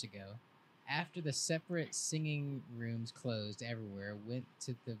few years ago. After the separate singing rooms closed everywhere, went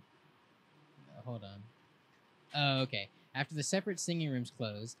to the... hold on. Oh, okay. After the separate singing rooms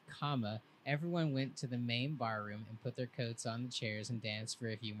closed, everyone went to the main bar room and put their coats on the chairs and danced for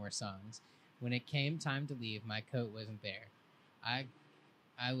a few more songs. When it came time to leave, my coat wasn't there. I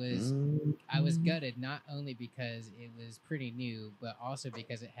was gutted, not only because it was pretty new, but also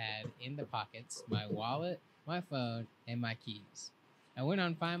because it had in the pockets my wallet, my phone, and my keys. I went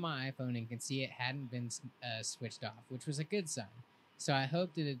on Find My iPhone and could see it hadn't been switched off, which was a good sign. So I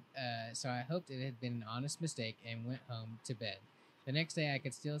hoped it had been an honest mistake and went home to bed. The next day I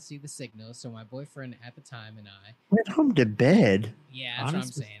could still see the signal, so my boyfriend at the time and I Went home to bed. Yeah, that's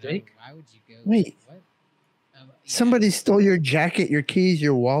Honest what I'm saying. mistake? Why would you go? Wait. What? Yeah. Somebody stole your jacket, your keys,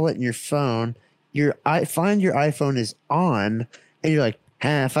 your wallet, and your phone. Find your iPhone is on, and you're like,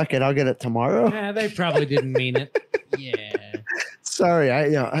 fuck it, I'll get it tomorrow. Yeah, they probably didn't mean it. Yeah. Sorry,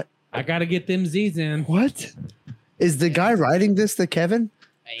 I I gotta get them Z's in. what? Is the guy writing this the Kevin?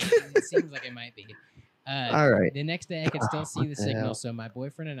 It seems like it might be. All right. The next day I could still see What the the signal, hell? so my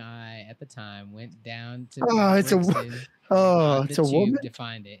boyfriend and I at the time went down to Oh, it's a Brixton Oh, on it's the a tube woman. to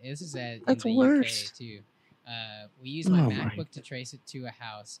find it. This is in That's the worse. UK too. We used my Oh my MacBook to trace it to a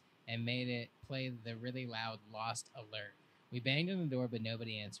house and made it play the really loud lost alert. We banged on the door, but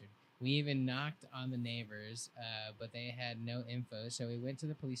nobody answered. We even knocked on the neighbors, but they had no info, so we went to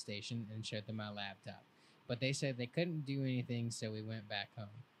the police station and showed them my laptop. But they said they couldn't do anything, so we went back home.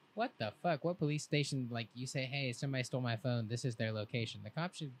 What the fuck? What police station, like, you say, hey, somebody stole my phone, this is their location. The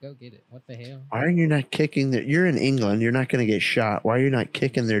cops should go get it. What the hell? Why are you not kicking their? You're in England. You're not going to get shot. Why are you not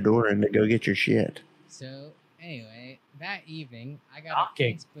kicking their door in to go get your shit? So, anyway, that evening, I got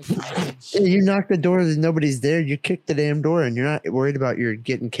Knocking. a Facebook message. Yeah, you knock the door. There's nobody's there. You kick the damn door, and you're not worried about you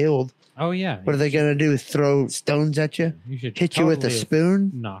getting killed. Oh yeah. What are they going to do? Throw stones at you? You should Hit you with a totally have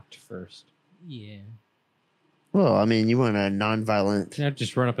spoon? knocked first. Yeah. Well, I mean, you want a non-violent. Now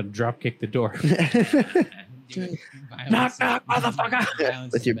just run up and drop kick the door. Do it. Knock, knock, motherfucker.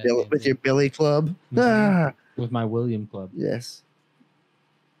 Violence with is your the best with your billy club. Mhm. Ah, With my William Club. yes.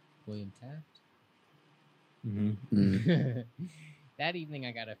 William Taft. Mm-hmm. Mm. That evening,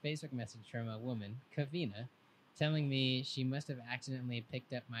 I got a Facebook message from a woman, Kavina, telling me she must have accidentally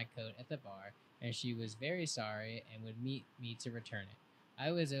picked up my coat at the bar and she was very sorry and would meet me to return it.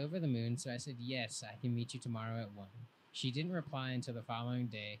 I was over the moon, so I said, yes, I can meet you tomorrow at 1. She didn't reply until the following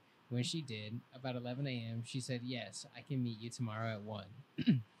day. When she did, about 11 a.m., she said, yes, I can meet you tomorrow at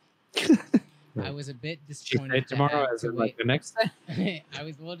 1. I was a bit She disappointed said tomorrow to as have in to like wait. the next day. I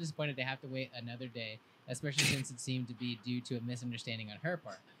was a little disappointed to have to wait another day, especially since it seemed to be due to a misunderstanding on her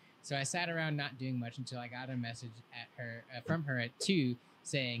part. So I sat around not doing much until I got a message from her at 2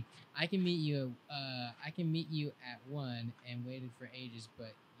 saying, I can meet you at 1 and waited for ages,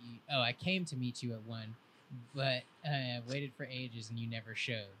 but I came to meet you at 1, but waited for ages and you never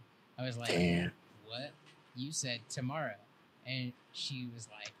showed. I was like, Damn. what? You said tomorrow. And she was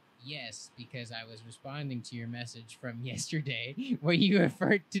like, yes, because I was responding to your message from yesterday where you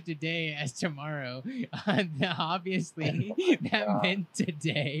referred to today as tomorrow. Obviously, that meant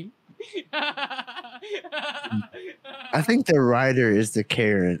today. I think the writer is the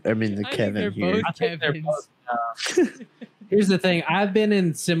Karen. I mean, the I think Kevin they're here. both I think they're Kevins. both, Here's the thing. I've been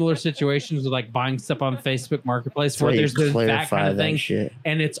in similar situations with like buying stuff on Facebook Marketplace That's why where you there's been that clarify kind of that thing. shit.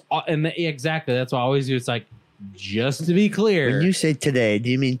 And exactly. That's what I always do. It's like, just to be clear, When you say today, do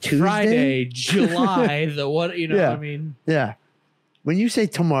you mean Tuesday? Friday, July, the what, you know Yeah. what I mean? Yeah. When you say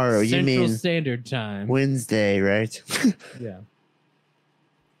tomorrow, you Central mean Standard Time. Wednesday, right? Yeah.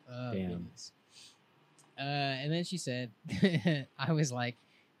 Oh, Damn. goodness. And then she said, I was like,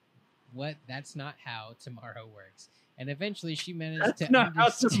 what? That's not how tomorrow works. And eventually she managed That's to not how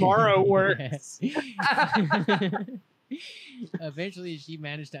understand- tomorrow works. Eventually, she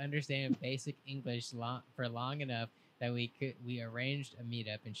managed to understand basic English for long enough that we arranged a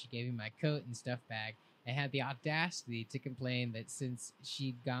meetup, and she gave me my coat and stuff bag, and had the audacity to complain that since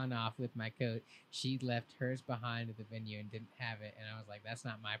she'd gone off with my coat, she'd left hers behind at the venue and didn't have it. And I was like, "That's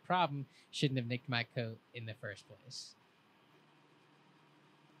not my problem. Shouldn't have nicked my coat in the first place."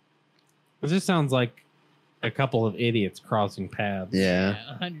 This sounds like a couple of idiots crossing paths. Yeah.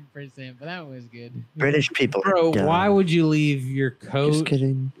 100%. But that was good. British people. are Bro, dumb. why would you leave your Just coat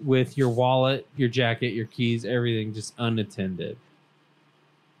kidding. with your wallet, your jacket, your keys, everything just unattended?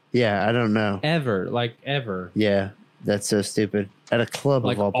 Yeah, I don't know. Ever. Yeah, that's so stupid. At a club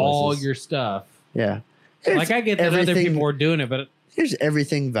Like of all places. your stuff. Yeah. Like I get that other everything- people are doing it, but Here's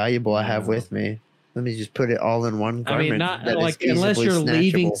everything valuable I have with me. Let me just put it all in one I garment. mean, not that is like unless easily you're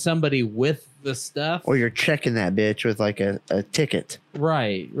leaving snatchable. somebody with the stuff. Or you're checking that bitch with like a ticket.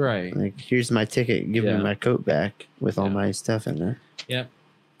 Right. Like, here's my ticket. Give me my coat back with all my stuff in there. Yep.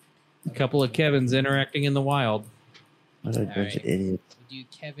 A couple of Kevins interacting in the wild. What a bunch of idiots. We do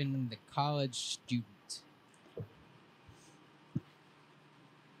Kevin, the college student.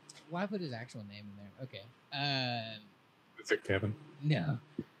 Why put his actual name in there? Okay. Is it Kevin? No.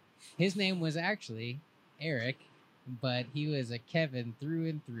 His name was actually Eric, but he was a Kevin through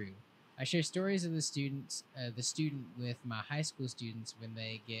and through. I share stories of the student with my high school students when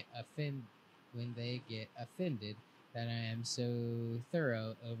they get offended that I am so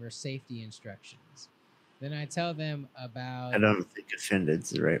thorough over safety instructions. Then I tell them about I don't think offended's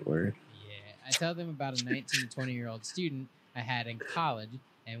the right word. Yeah, I tell them about a 19 to 20-year-old student I had in college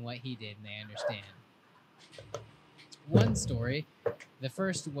and what he did, and they understand. One story, the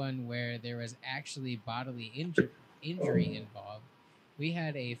first one where there was actually bodily injury involved. We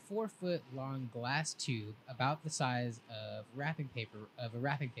had a 4-foot-long glass tube about the size of a wrapping paper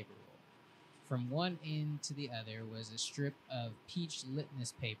roll. From one end to the other was a strip of peach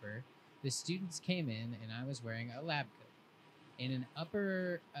litmus paper. The students came in, and I was wearing a lab coat. In an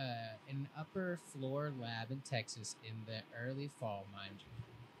upper floor lab in Texas in the early fall, mind you.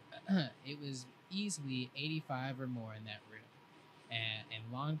 It was easily 85 or more in that room, and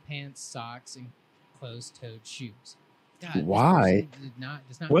long pants, socks, and closed-toed shoes. God, Why? Does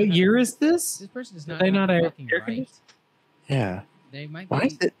not What have- year is this? This person does not They have not the air fucking right. conditioned? Yeah. They might Why be.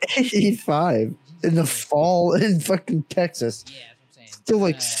 is it 85 in the fall in fucking Texas? Yeah, that's what I'm saying. Still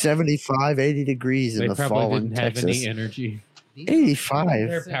like 75, 80 degrees in They the probably fall in didn't have Texas. any energy. These are- 85.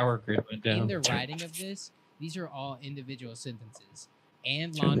 Their power grid went In down. the writing of this, these are all individual sentences.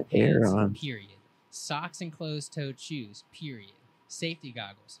 And Turn long the air pants, on. period. Socks and closed-toed shoes, period. Safety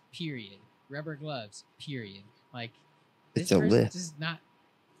goggles, period. Rubber gloves, period. Like, this It's a person list. is not.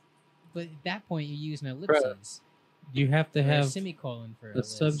 But at that point, you use an ellipses. You have to or a have semicolon for a a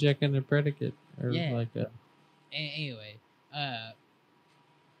list. subject and a predicate, or Yeah. like a Anyway,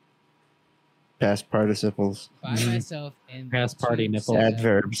 Past participles. by myself and the Past party tube nipple. setup-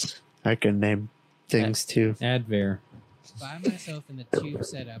 Adverbs. I can name things too. adver. By myself in the tube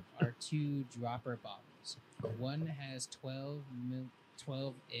setup are 2 dropper bottles. One has 12 M.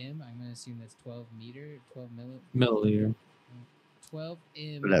 I'm going to assume that's 12 meter, 12 Milliliter. 12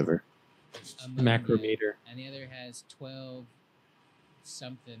 M. Whatever. ammonia, Macrometer. And the other has 12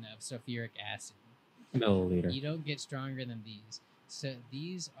 something of sulfuric acid. Milliliter. You don't get stronger than these. So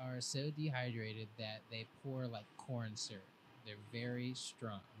these are so dehydrated that they pour like corn syrup. They're very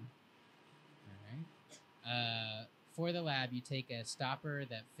strong. All right. For the lab, you take a stopper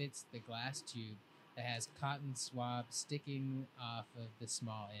that fits the glass tube that has cotton swab sticking off of the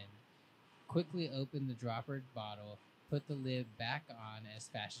small end. Quickly open the dropper bottle, put the lid back on as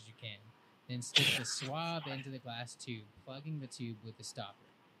fast as you can. Then stick the swab into the glass tube, plugging the tube with the stopper.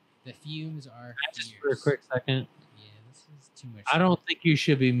 The fumes are Just fierce. for a quick second. Yeah, this is too much. I don't think you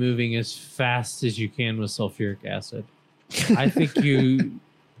should be moving as fast as you can with sulfuric acid. I think you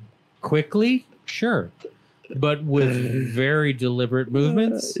quickly, sure, but with very deliberate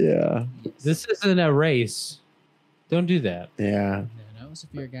movements. Yeah. This isn't a race. Don't do that. Yeah. No,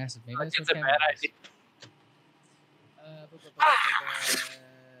 sulfuric acid. Maybe that's It's what a Kevin bad is.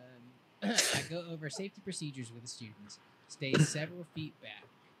 I go over safety procedures with the students. Stay several feet back.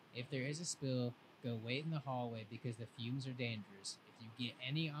 If there is a spill, go wait in the hallway because the fumes are dangerous. If you get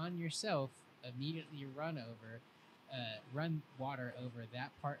any on yourself, immediately run water over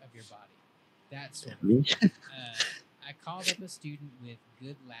that part of your body. That sort of. I called up a student with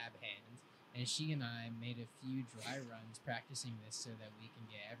good lab hands, and she and I made a few dry runs practicing this so that we can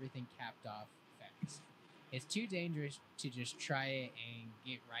get everything capped off fast. It's too dangerous to just try it and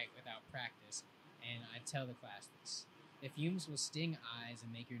get right without practice, and I tell the class this. The fumes will sting eyes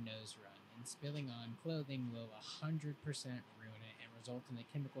and make your nose run. and spilling on clothing will 100% ruin it and result in a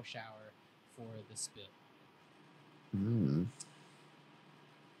chemical shower for the spill.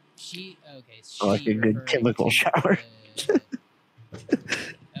 She like a good chemical shower.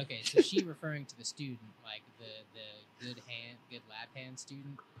 Okay, so she referring to the student, like the good lab hand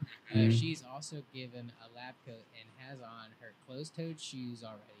student. She's also given a lab coat and has on her closed-toed shoes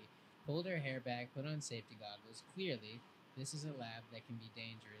already. Pulled her hair back, put on safety goggles. Clearly, this is a lab that can be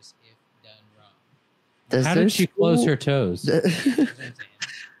dangerous if done wrong. How did she close her toes?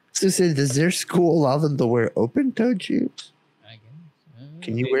 So does their school allow them to wear open-toed shoes? I guess.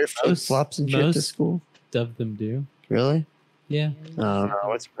 Can you wear flip-flops and shit to school? Of them do. Really? Yeah.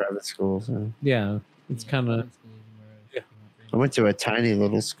 No, it's private school. So. Yeah, it's kind of. I went to a tiny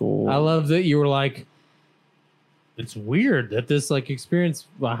little school. I love that you were like. It's weird that this like experience.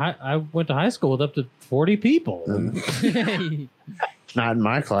 I went to high school with up to 40 people. Not in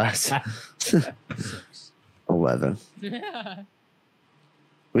my class. 11.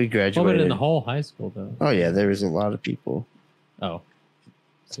 We graduated. Well, but in the whole high school though. Oh yeah, there was a lot of people. Oh,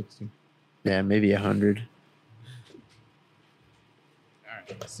 60. Yeah, maybe 100.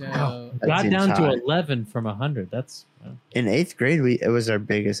 So got down to 11 from 100. That's in 8th grade. It was our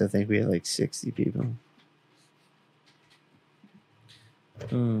biggest. I think we had like 60 people.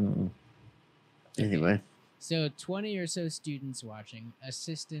 Anyway, so 20 or so students watching,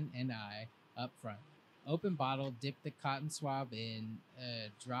 assistant and I up front. Open bottle, dip the cotton swab in,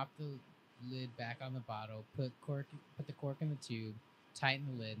 drop the lid back on the bottle, put the cork in the tube, tighten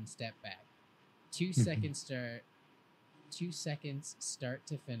the lid, and step back. 2 seconds start. 2 seconds start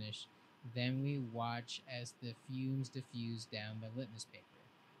to finish. Then we watch as the fumes diffuse down the litmus paper.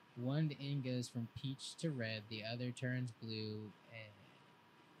 One end goes from peach to red, the other turns blue,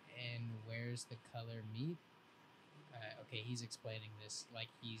 and where's the color meet? Okay, he's explaining this like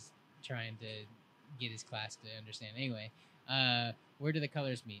he's trying to get his class to understand. Anyway, where do the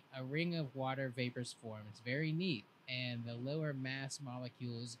colors meet? A ring of water vapors form. It's very neat. And the lower mass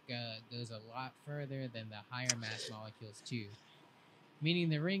molecules goes a lot further than the higher mass molecules too. Meaning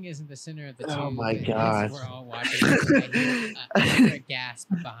the ring isn't the center of the tube. Oh my god! We're all watching. I hear a gasp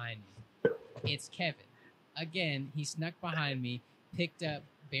behind me. It's Kevin. Again, he snuck behind me, picked up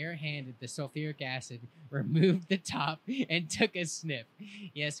barehanded the sulfuric acid, removed the top, and took a sniff.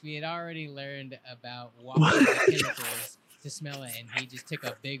 Yes, we had already learned about washing the chemicals to smell it, and he just took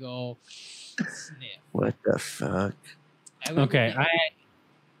a big old sniff. What the fuck? Okay,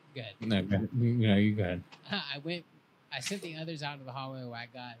 Good. No, you go ahead. I sent the others out to the hallway where I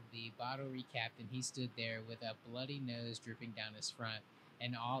got the bottle recapped, and he stood there with a bloody nose dripping down his front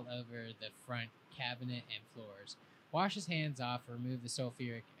and all over the front cabinet and floors. Washed his hands off, removed the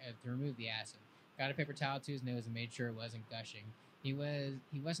sulfuric, to remove the acid. Got a paper towel to his nose and made sure it wasn't gushing. He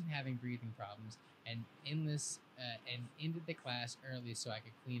wasn't having breathing problems, and ended the class early so I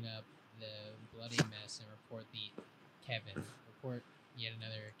could clean up the bloody mess and report yet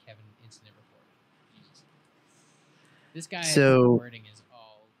another Kevin incident report. Jesus. This guy wording is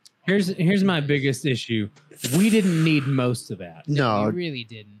all. Here's my biggest issue. We didn't need most of that. No, we really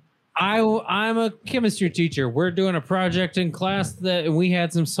didn't. I'm a chemistry teacher. We're doing a project in class that we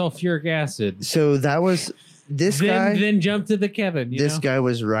had some sulfuric acid. So that was this guy. Then jump to the Kevin. This guy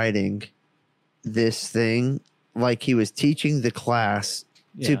was writing this thing like he was teaching the class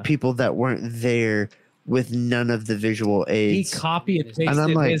to people that weren't there with none of the visual aids. He copied and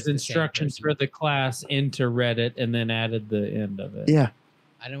pasted his instructions for the class into Reddit and then added the end of it. Yeah,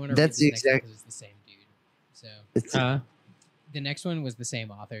 I don't want to. That's the exact. It's the same dude. So it's the next one was the same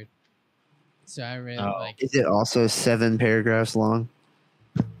author. So I really Is it also 7 paragraphs long?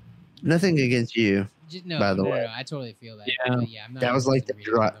 Nothing against you, by the way. No, I totally feel that. Yeah, I'm not that was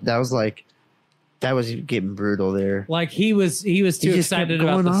like that was getting brutal there. Like he was too excited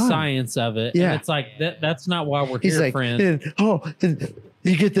about the science of it. Yeah, and it's like that's not why we're He's here, like, friend. And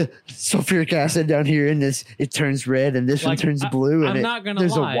you get the sulfuric acid down here, and it turns red, and this one turns blue. And I'm not gonna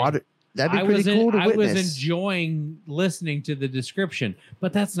there's lie. a water. That'd be pretty cool to witness. I was enjoying listening to the description,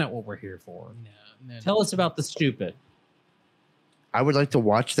 but that's not what we're here for. No. Tell us about the stupid. I would like to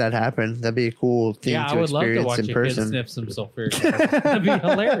watch that happen. That'd be a cool thing to experience in person. Yeah, I would love to watch a kid sniff some sulfuric acid. That'd be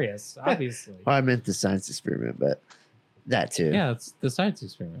hilarious, obviously. Well, I meant the science experiment, but that too. Yeah, it's the science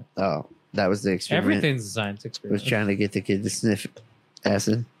experiment. Oh, that was the experiment. Everything's a science experiment. Was trying to get the kid to sniff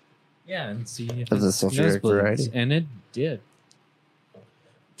acid. Yeah, and see if of the sulfuric variety. And it did.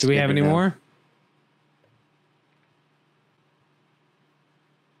 Do we have any more?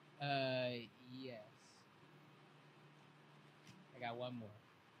 Yes. I got one more.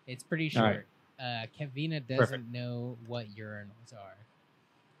 It's pretty short. Kevina doesn't know what urinals are.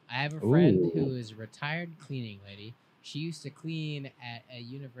 I have a friend who is a retired cleaning lady. She used to clean at a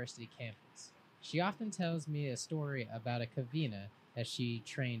university campus. She often tells me a story about a Kavina that she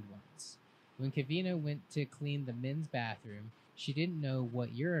trained once. When Kavina went to clean the men's bathroom, she didn't know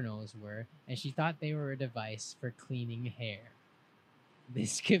what urinals were, and she thought they were a device for cleaning hair.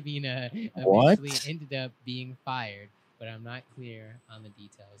 This Kavina eventually ended up being fired, but I'm not clear on the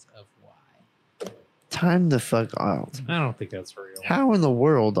details of why. Time the fuck out. I don't think that's real. How in the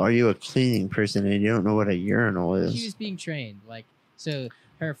world are you a cleaning person and you don't know what a urinal is? She was being trained. So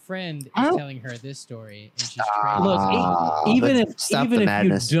her friend is telling her this story, and she's trained. Look, even if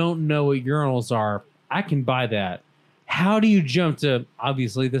you don't know what urinals are, I can buy that. How do you jump to?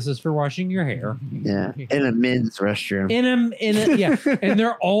 Obviously, this is for washing your hair. Yeah, in a men's restroom. Yeah, and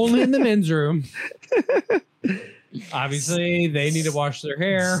they're only in the men's room. Obviously, they need to wash their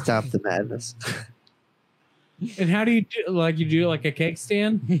hair. Stop the madness. And how do you do? Like you do like a cake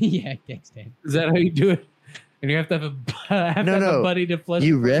stand? Yeah, cake stand. Is that how you do it? And you have to have, a buddy to flush.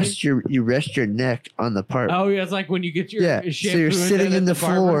 You rest your neck on the part. Oh yeah, it's like when you get your so you're sitting in the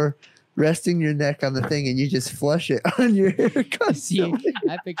floor, resting your neck on the thing, and you just flush it on your hair constantly. See,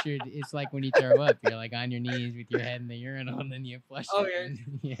 I pictured it's like when you throw up, you're like on your knees with your head in the urinal, and then you flush it.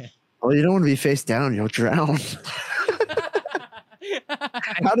 Yeah. Well, you don't want to be face down; you'll drown.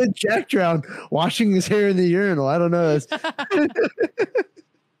 How did Jack drown? Washing his hair in the urinal. I don't know.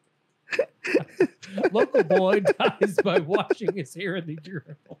 Local boy dies by washing his hair in the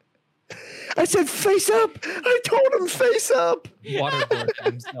urinal. I said face up. I told him face up. Waterboard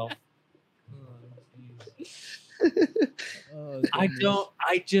himself.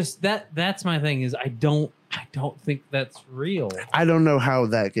 That's my thing is I don't think that's real. I don't know how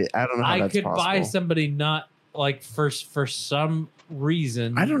that could. I don't know how that's could possible. buy somebody not like for some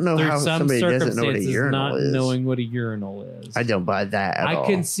reason. I don't know how somebody doesn't know what a urinal is. Knowing what a urinal is. I don't buy that at all. I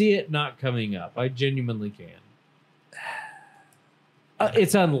can see it not coming up. I genuinely can.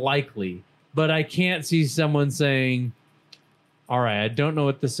 It's unlikely, but I can't see someone saying, all right, I don't know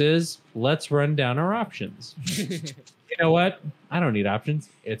what this is. Let's run down our options. You know what? I don't need options.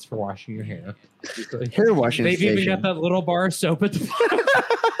 It's for washing your hair. Hair washing They've station. even got that little bar of soap at the bottom.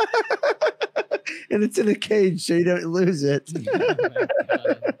 And it's in a cage so you don't lose it.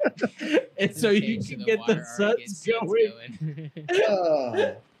 And so you can get the suds going.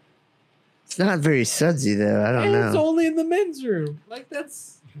 It's not very sudsy though. I don't know. It's only in the men's room. Like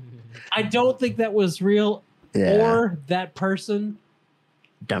that's. I don't think that was real. Yeah. Or that person.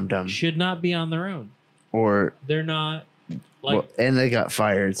 Dumb. Should not be on their own. Or they're not. Like, and they got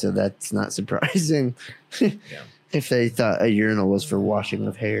fired, so that's not surprising. If they thought a urinal was for washing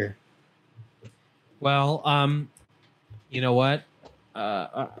of hair. Well, you know what?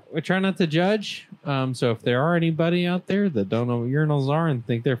 We try not to judge. So if there are anybody out there that don't know what urinals are and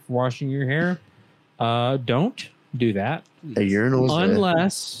think they're for washing your hair, don't do that. A urinal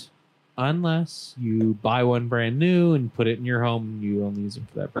is unless you buy one brand new and put it in your home and you only use it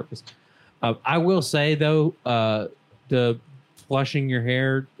for that purpose. I will say though, the flushing your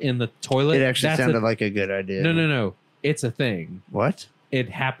hair in the toilet. It actually sounded like a good idea. No. It's a thing. What? It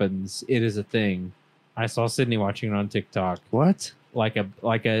happens. It is a thing. I saw Sydney watching it on TikTok. What? Like a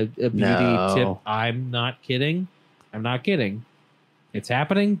beauty tip. I'm not kidding. It's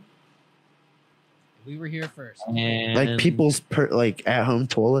happening. We were here first. And like people's like at home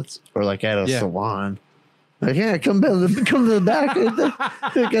toilets or like at a salon. Like, yeah, come to the back.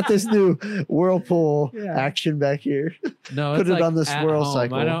 They got this new whirlpool action back here. No, put it like on the swirl home.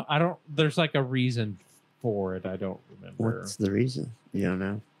 cycle. I don't. There's like a reason for it. I don't remember. What's the reason? You don't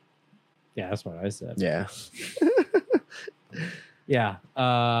know. Yeah, that's what I said. Yeah. Yeah.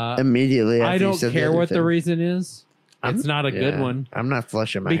 Immediately. I don't care what the reason is. It's not a good one. I'm not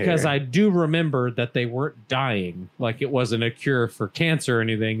flushing my hair. Because I do remember that they weren't dying. Like it wasn't a cure for cancer or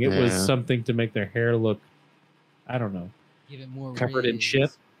anything. It was something to make their hair look, I don't know, give it more covered in shit.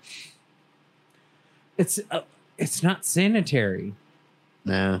 It's not sanitary.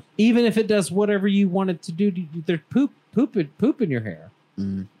 No. Even if it does whatever you want it to do, there's poop in your hair.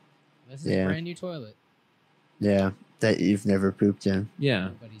 Mm. This is a brand new toilet. Yeah, that you've never pooped in. Yeah.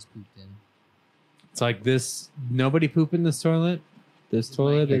 Nobody's pooped in. It's like this. Nobody poop in this toilet. This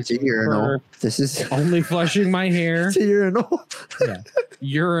toilet is a urinal. This is only flushing my hair. It's a urinal. Yeah.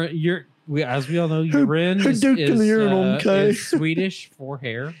 As we all know, urine is Swedish for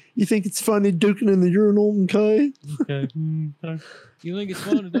hair. You think it's funny duking in the urinal, okay? Okay. You think it's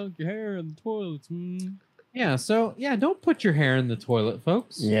fun to dunk your hair in the toilets? Yeah. So don't put your hair in the toilet,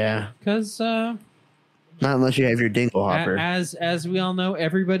 folks. Yeah. Because not unless you have your dingle hopper. As we all know,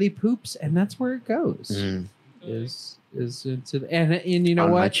 everybody poops, and that's where it goes. is into the, and you know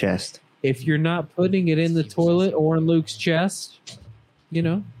On my what? chest. If you're not putting it in the toilet or in Luke's chest, you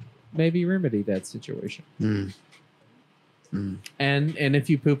know, maybe remedy that situation. Mm. Mm. And if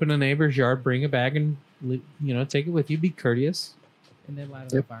you poop in a neighbor's yard, bring a bag and take it with you. Be courteous. And then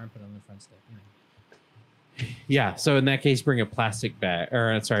light it on fire and put it on the front step. Yeah. So in that case, bring a plastic bag,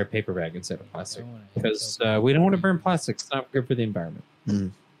 or sorry, a paper bag instead of plastic, Don't wanna because we don't want to burn plastic. It's not good for the environment,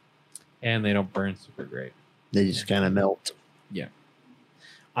 Mm. and they don't burn super great. They just kind of melt. Yeah.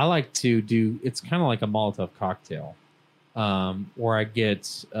 I like to do. It's kind of like a Molotov cocktail, where I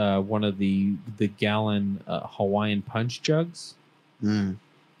get one of the gallon Hawaiian punch jugs Mm.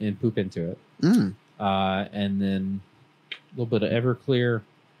 and poop into it, Mm. and then a little bit of Everclear,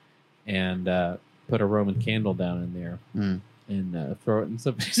 and put a Roman candle down in there, Mm. and throw it in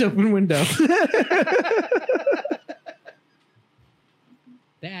somebody's open window.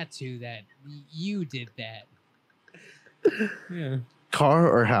 That's who that you did that. Yeah. Car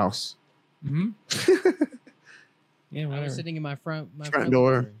or house? Hmm. Yeah. I Whatever. was sitting in my front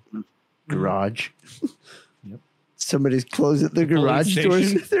door. Garage. Yep. Somebody's closing their Police garage doors.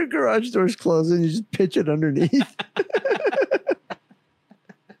 station. Their garage doors closed, and you just pitch it underneath.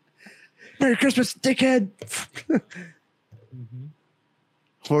 Merry Christmas, dickhead. Mm-hmm.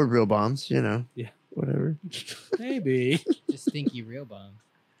 Or real bombs, Yeah. Whatever. Maybe. Just stinky real bomb.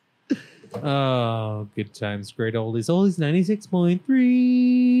 Oh, good times, great oldies. Oldies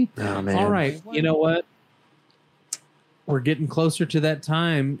 96.3. Oh man. All right. You know what? We're getting closer to that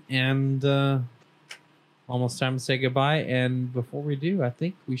time, and almost time to say goodbye. And before we do, I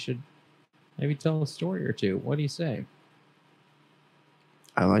think we should maybe tell a story or two. What do you say?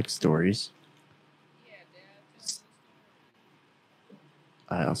 I like stories.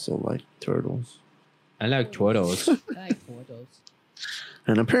 I also like turtles. I like turtles. Like photos.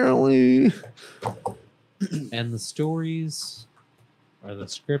 And apparently, And the stories are the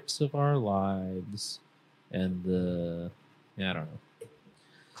scripts of our lives. And I don't know.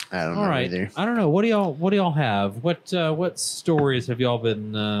 I don't All know right. either. I don't know. What do y'all have? What stories have y'all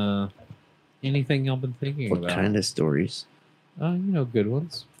been anything y'all been thinking What about? kind of stories? Good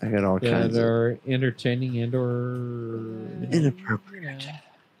ones. I got all kinds That of are entertaining and or inappropriate.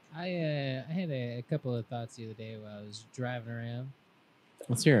 I had a couple of thoughts the other day while I was driving around.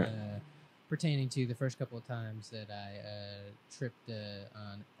 Let's hear it. Pertaining to the first couple of times that I tripped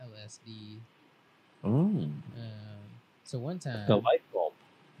on LSD. Oh, So one time, the light bulb.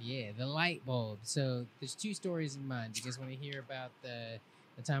 yeah, the light bulb. So there's two stories in mind. You guys want to hear about the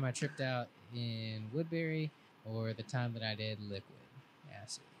time I tripped out in Woodbury, or the time that I did liquid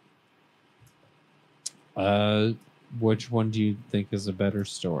acid? Which one do you think is a better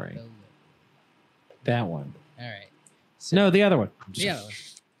story? The liquid. That one. All right. So, No, the other one. the other one.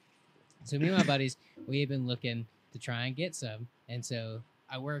 So me and my buddies, we had been looking to try and get some, and so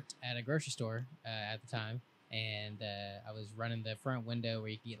I worked at a grocery store at the time, and I was running the front window where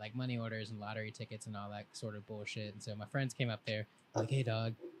you can get like money orders and lottery tickets and all that sort of bullshit. And so my friends came up there, like, "Hey,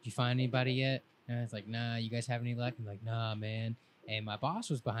 dog, did you find anybody yet?" And I was like, "Nah, you guys have any luck?" I'm like, "Nah, man." And my boss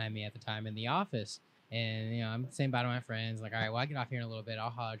was behind me at the time in the office, and I'm saying bye to my friends, like, "All right, well, I get off here in a little bit. I'll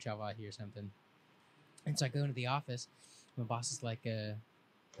holler at y'all while I hear something." And so I go into the office. My boss is like,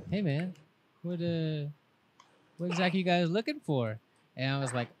 "Hey, man, what exactly you guys looking for?" And I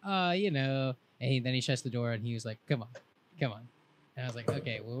was like, And then he shuts the door and he was like, come on. And I was like,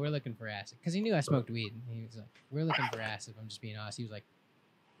 "Okay, well, we're looking for acid." Because he knew I smoked weed. And he was like, "We're looking for acid." I'm just being honest. He was like,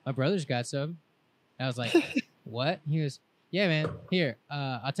 "My brother's got some." And I was like, "What?" He goes, "Yeah, man. Here,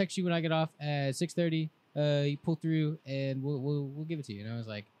 I'll text you when I get off at 6:30. You pull through and we'll give it to you." And I was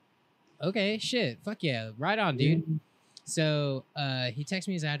like, "Okay, shit, fuck yeah, right on, dude." So he texts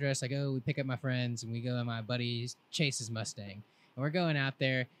me his address. I go, we pick up my friends, and we go in my buddy Chase's Mustang. And we're going out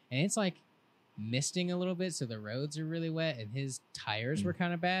there, and it's like misting a little bit, so the roads are really wet, and his tires were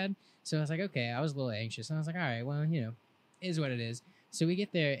kind of bad. So I was like, okay, I was a little anxious. And I was like, all right, well, is what it is. So we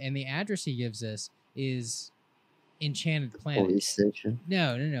get there, and the address he gives us is Enchanted Planet. Police station.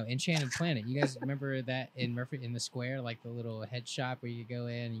 No, Enchanted Planet. You guys remember that in the square, like the little head shop where you go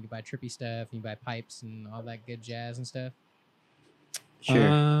in and you buy trippy stuff, and you buy pipes and all that good jazz and stuff? Sure.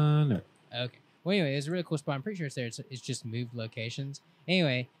 No. Okay. Well, anyway, it's a really cool spot. I'm pretty sure it's there. It's just moved locations.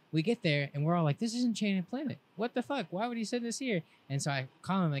 Anyway, we get there, and we're all like, "This is Enchanted Planet. What the fuck? Why would he send us here?" And so I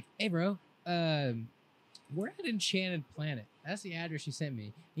call him like, "Hey, bro, we're at Enchanted Planet. That's the address you sent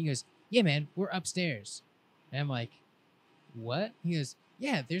me." He goes, "Yeah, man, we're upstairs." And I'm like, "What?" He goes,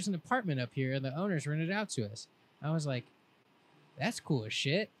 "Yeah, there's an apartment up here, and the owners rented it out to us." I was like, "That's cool as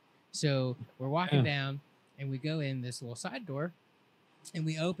shit." So we're walking down, and we go in this little side door, and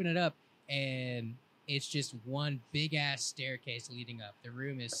we open it up, and it's just one big ass staircase leading up. The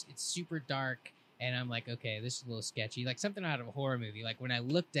room it's super dark, and I'm like, okay, this is a little sketchy, like something out of a horror movie. Like when I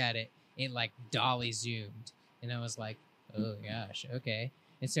looked at it, it like dolly zoomed, and I was like, oh gosh, okay.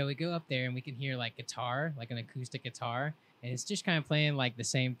 And so we go up there, and we can hear like guitar, like an acoustic guitar, and it's just kind of playing like the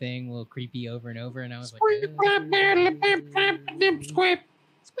same thing, a little creepy over and over. And I was like,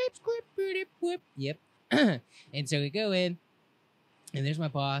 yep. And so we go in, and there's my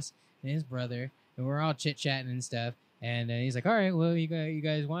boss and his brother, and we're all chit chatting and stuff. And he's like, "All right, well, you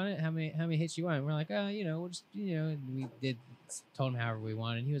guys want it? How many hits you want?" And we're like, we'll just, and we told him however we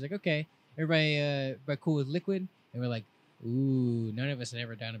wanted. And he was like, "Okay, everybody cool with liquid?" And we're like, "Ooh, none of us had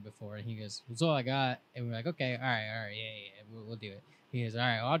ever done it before." And he goes, "That's all I got." And we're like, "Okay, all right, yeah, we'll do it." He goes, "All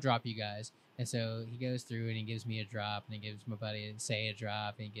right, well, I'll drop you guys." And so he goes through and he gives me a drop, and he gives my buddy Say a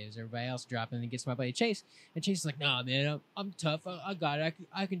drop, and he gives everybody else a drop, and he gets my buddy Chase. And Chase is like, "Nah, man, I'm tough. I got it.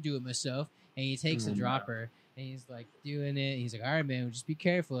 I can do it myself." And he takes the dropper, and he's like doing it. He's like, "All right, man, just be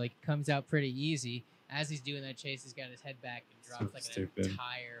careful." Like, it comes out pretty easy. As he's doing that, Chase has got his head back and drops like an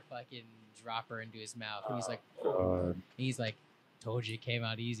entire fucking dropper into his mouth. And he's like, "Told you it came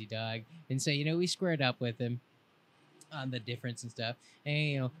out easy, dog." And so, we squared up with him on the difference and stuff.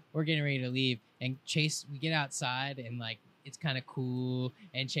 And, we're getting ready to leave. And Chase, we get outside, and like, it's kind of cool.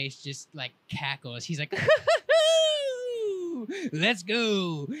 And Chase just like cackles. He's like, "Let's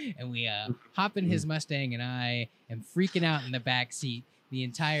go." And we hop in his Mustang, and I am freaking out in the back seat the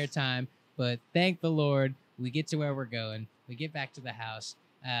entire time. But thank the Lord, we get to where we're going. We get back to the house,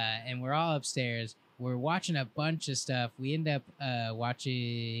 and we're all upstairs. We're watching a bunch of stuff. We end up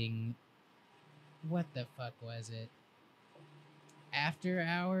watching, what the fuck was it? After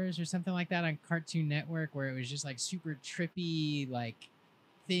Hours or something like that on Cartoon Network, where it was just like super trippy, like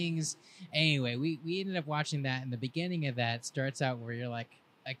things. Anyway, we ended up watching that, and the beginning of that starts out where you're like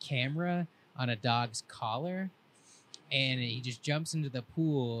a camera on a dog's collar, and he just jumps into the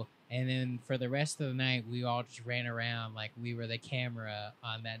pool. And then for the rest of the night, we all just ran around like we were the camera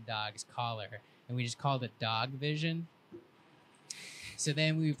on that dog's collar, and we just called it Dog Vision. So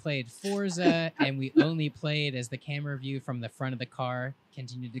then we played Forza, and we only played as the camera view from the front of the car.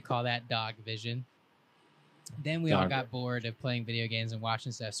 Continued to call that Dog Vision. Then we all got bored of playing video games and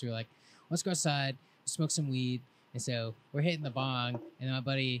watching stuff. So we were like, let's go outside, smoke some weed. And so we're hitting the bong, and then my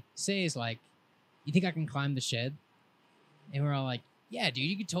buddy says, like, "You think I can climb the shed?" And we're all like, "Yeah, dude,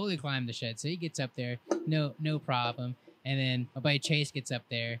 you could totally climb the shed." So he gets up there, no problem. And then my buddy Chase gets up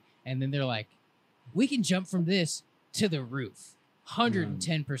there, and then they're like, "We can jump from this to the roof,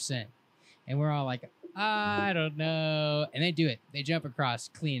 110%. And we're all like, "I don't know." And they do it. They jump across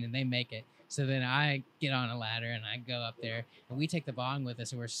clean, and they make it. So then I get on a ladder, and I go up there, and we take the bong with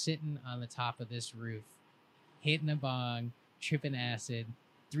us, and we're sitting on the top of this roof, hitting the bong, tripping acid,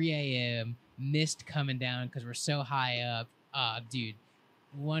 3 a.m., mist coming down because we're so high up. Dude,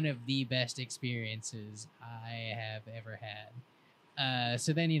 one of the best experiences I have ever had.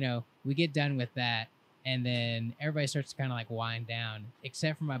 So then, we get done with that, and then everybody starts to kind of like wind down,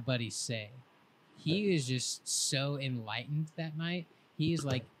 except for my buddy Say. He was just so enlightened that night. He's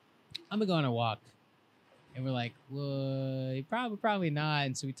like, "I'm gonna go on a walk." And we're like, "Well, probably not."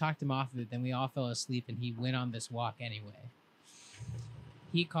 And so we talked him off of it. Then we all fell asleep, and he went on this walk anyway.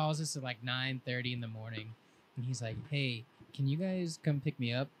 He calls us at like 9:30 in the morning, and he's like, "Hey, can you guys come pick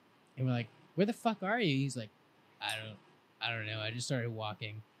me up?" And we're like, "Where the fuck are you?" He's like, I don't know. I just started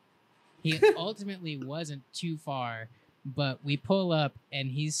walking." He ultimately wasn't too far, but we pull up,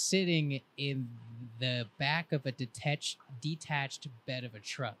 and he's sitting in the back of a detached bed of a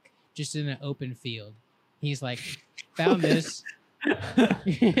truck, just in an open field. He's like, "Found this."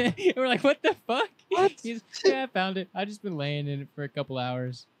 We're like, "What the fuck?" He's, "Yeah, I found it. I've just been laying in it for a couple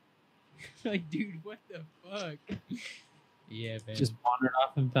hours." Like, dude, what the fuck? Yeah, man. Just wandered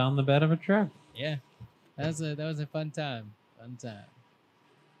off and found the bed of a truck. Yeah, that was a fun time.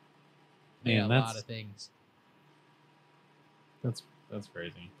 Man, a lot of things. That's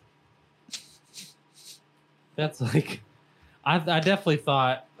crazy. That's like, I definitely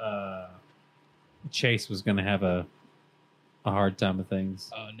thought Chase was gonna have a hard time of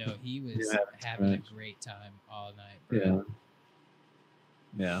things. Oh no, he was having a great time all night, bro.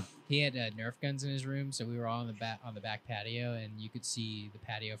 Yeah. He had Nerf guns in his room, so we were all on the back patio, and you could see the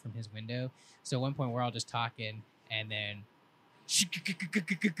patio from his window. So at one point, we're all just talking, and then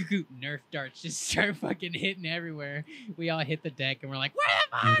Nerf darts just start fucking hitting everywhere. We all hit the deck, and we're like, "What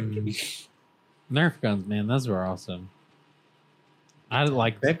the fuck?" Nerf guns, man, those were awesome.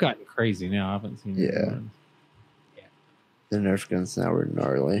 They've gotten crazy now. I haven't seen them. The Nerf guns now are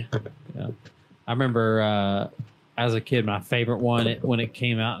gnarly. Yeah. I remember as a kid, my favorite one when it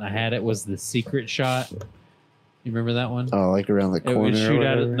came out and I had it was the secret shot. You remember that one? Oh, like around the It corner. would shoot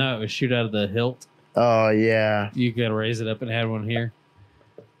out of it would shoot out of the hilt. Oh yeah. You could raise it up and had one here.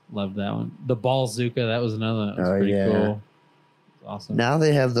 Loved that one. The Ballzooka, that was another one. That was pretty cool. Awesome. Now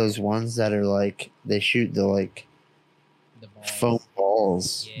they have those ones that are like they shoot the like The balls. foam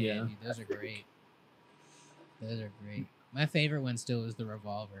balls. Yeah, dude, those are great. Those are great. My favorite one still is the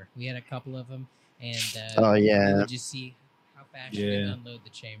revolver. We had a couple of them, and Oh, yeah. you would just see how fast you can unload the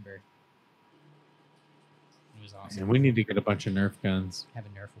chamber. It was awesome. And we need to get a bunch of Nerf guns. Have a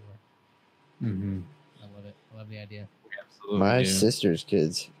Nerf war. Mm-hmm. I love it. I love the idea. Absolutely. My sister's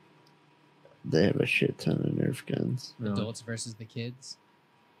kids, they have a shit ton of Nerf guns. Really? Adults versus the kids.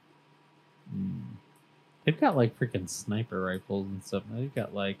 They've got like freaking sniper rifles and stuff. They've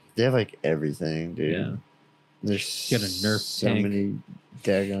got like They have like everything, dude. Yeah. There's Get a Nerf so tank. many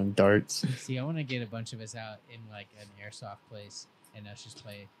daggone darts. See, I want to get a bunch of us out in like an airsoft place, and us just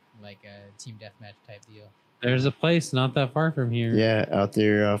play like a team deathmatch type deal. there's a place not that far from here. Yeah, out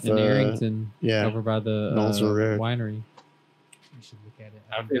there off In Arrington. yeah. Over by the Knowlesville Road. winery. We should look at it.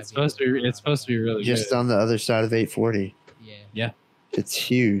 I think It's that'd supposed to be really just good. on the other side of 840. Yeah. Yeah. It's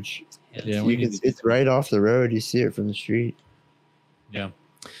huge. Yeah, we need to It's right off the road. You see it from the street. Yeah.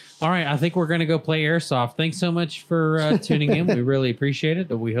 All right, I think we're going to go play airsoft. Thanks so much for tuning in. We really appreciate it.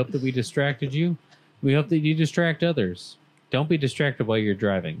 We hope that we distracted you. We hope that you distract others. Don't be distracted while you're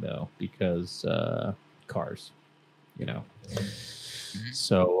driving, though, because cars, you know.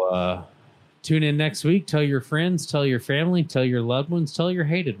 So tune in next week. Tell your friends, tell your family, tell your loved ones, tell your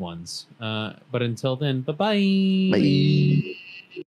hated ones. But until then, bye-bye. Bye.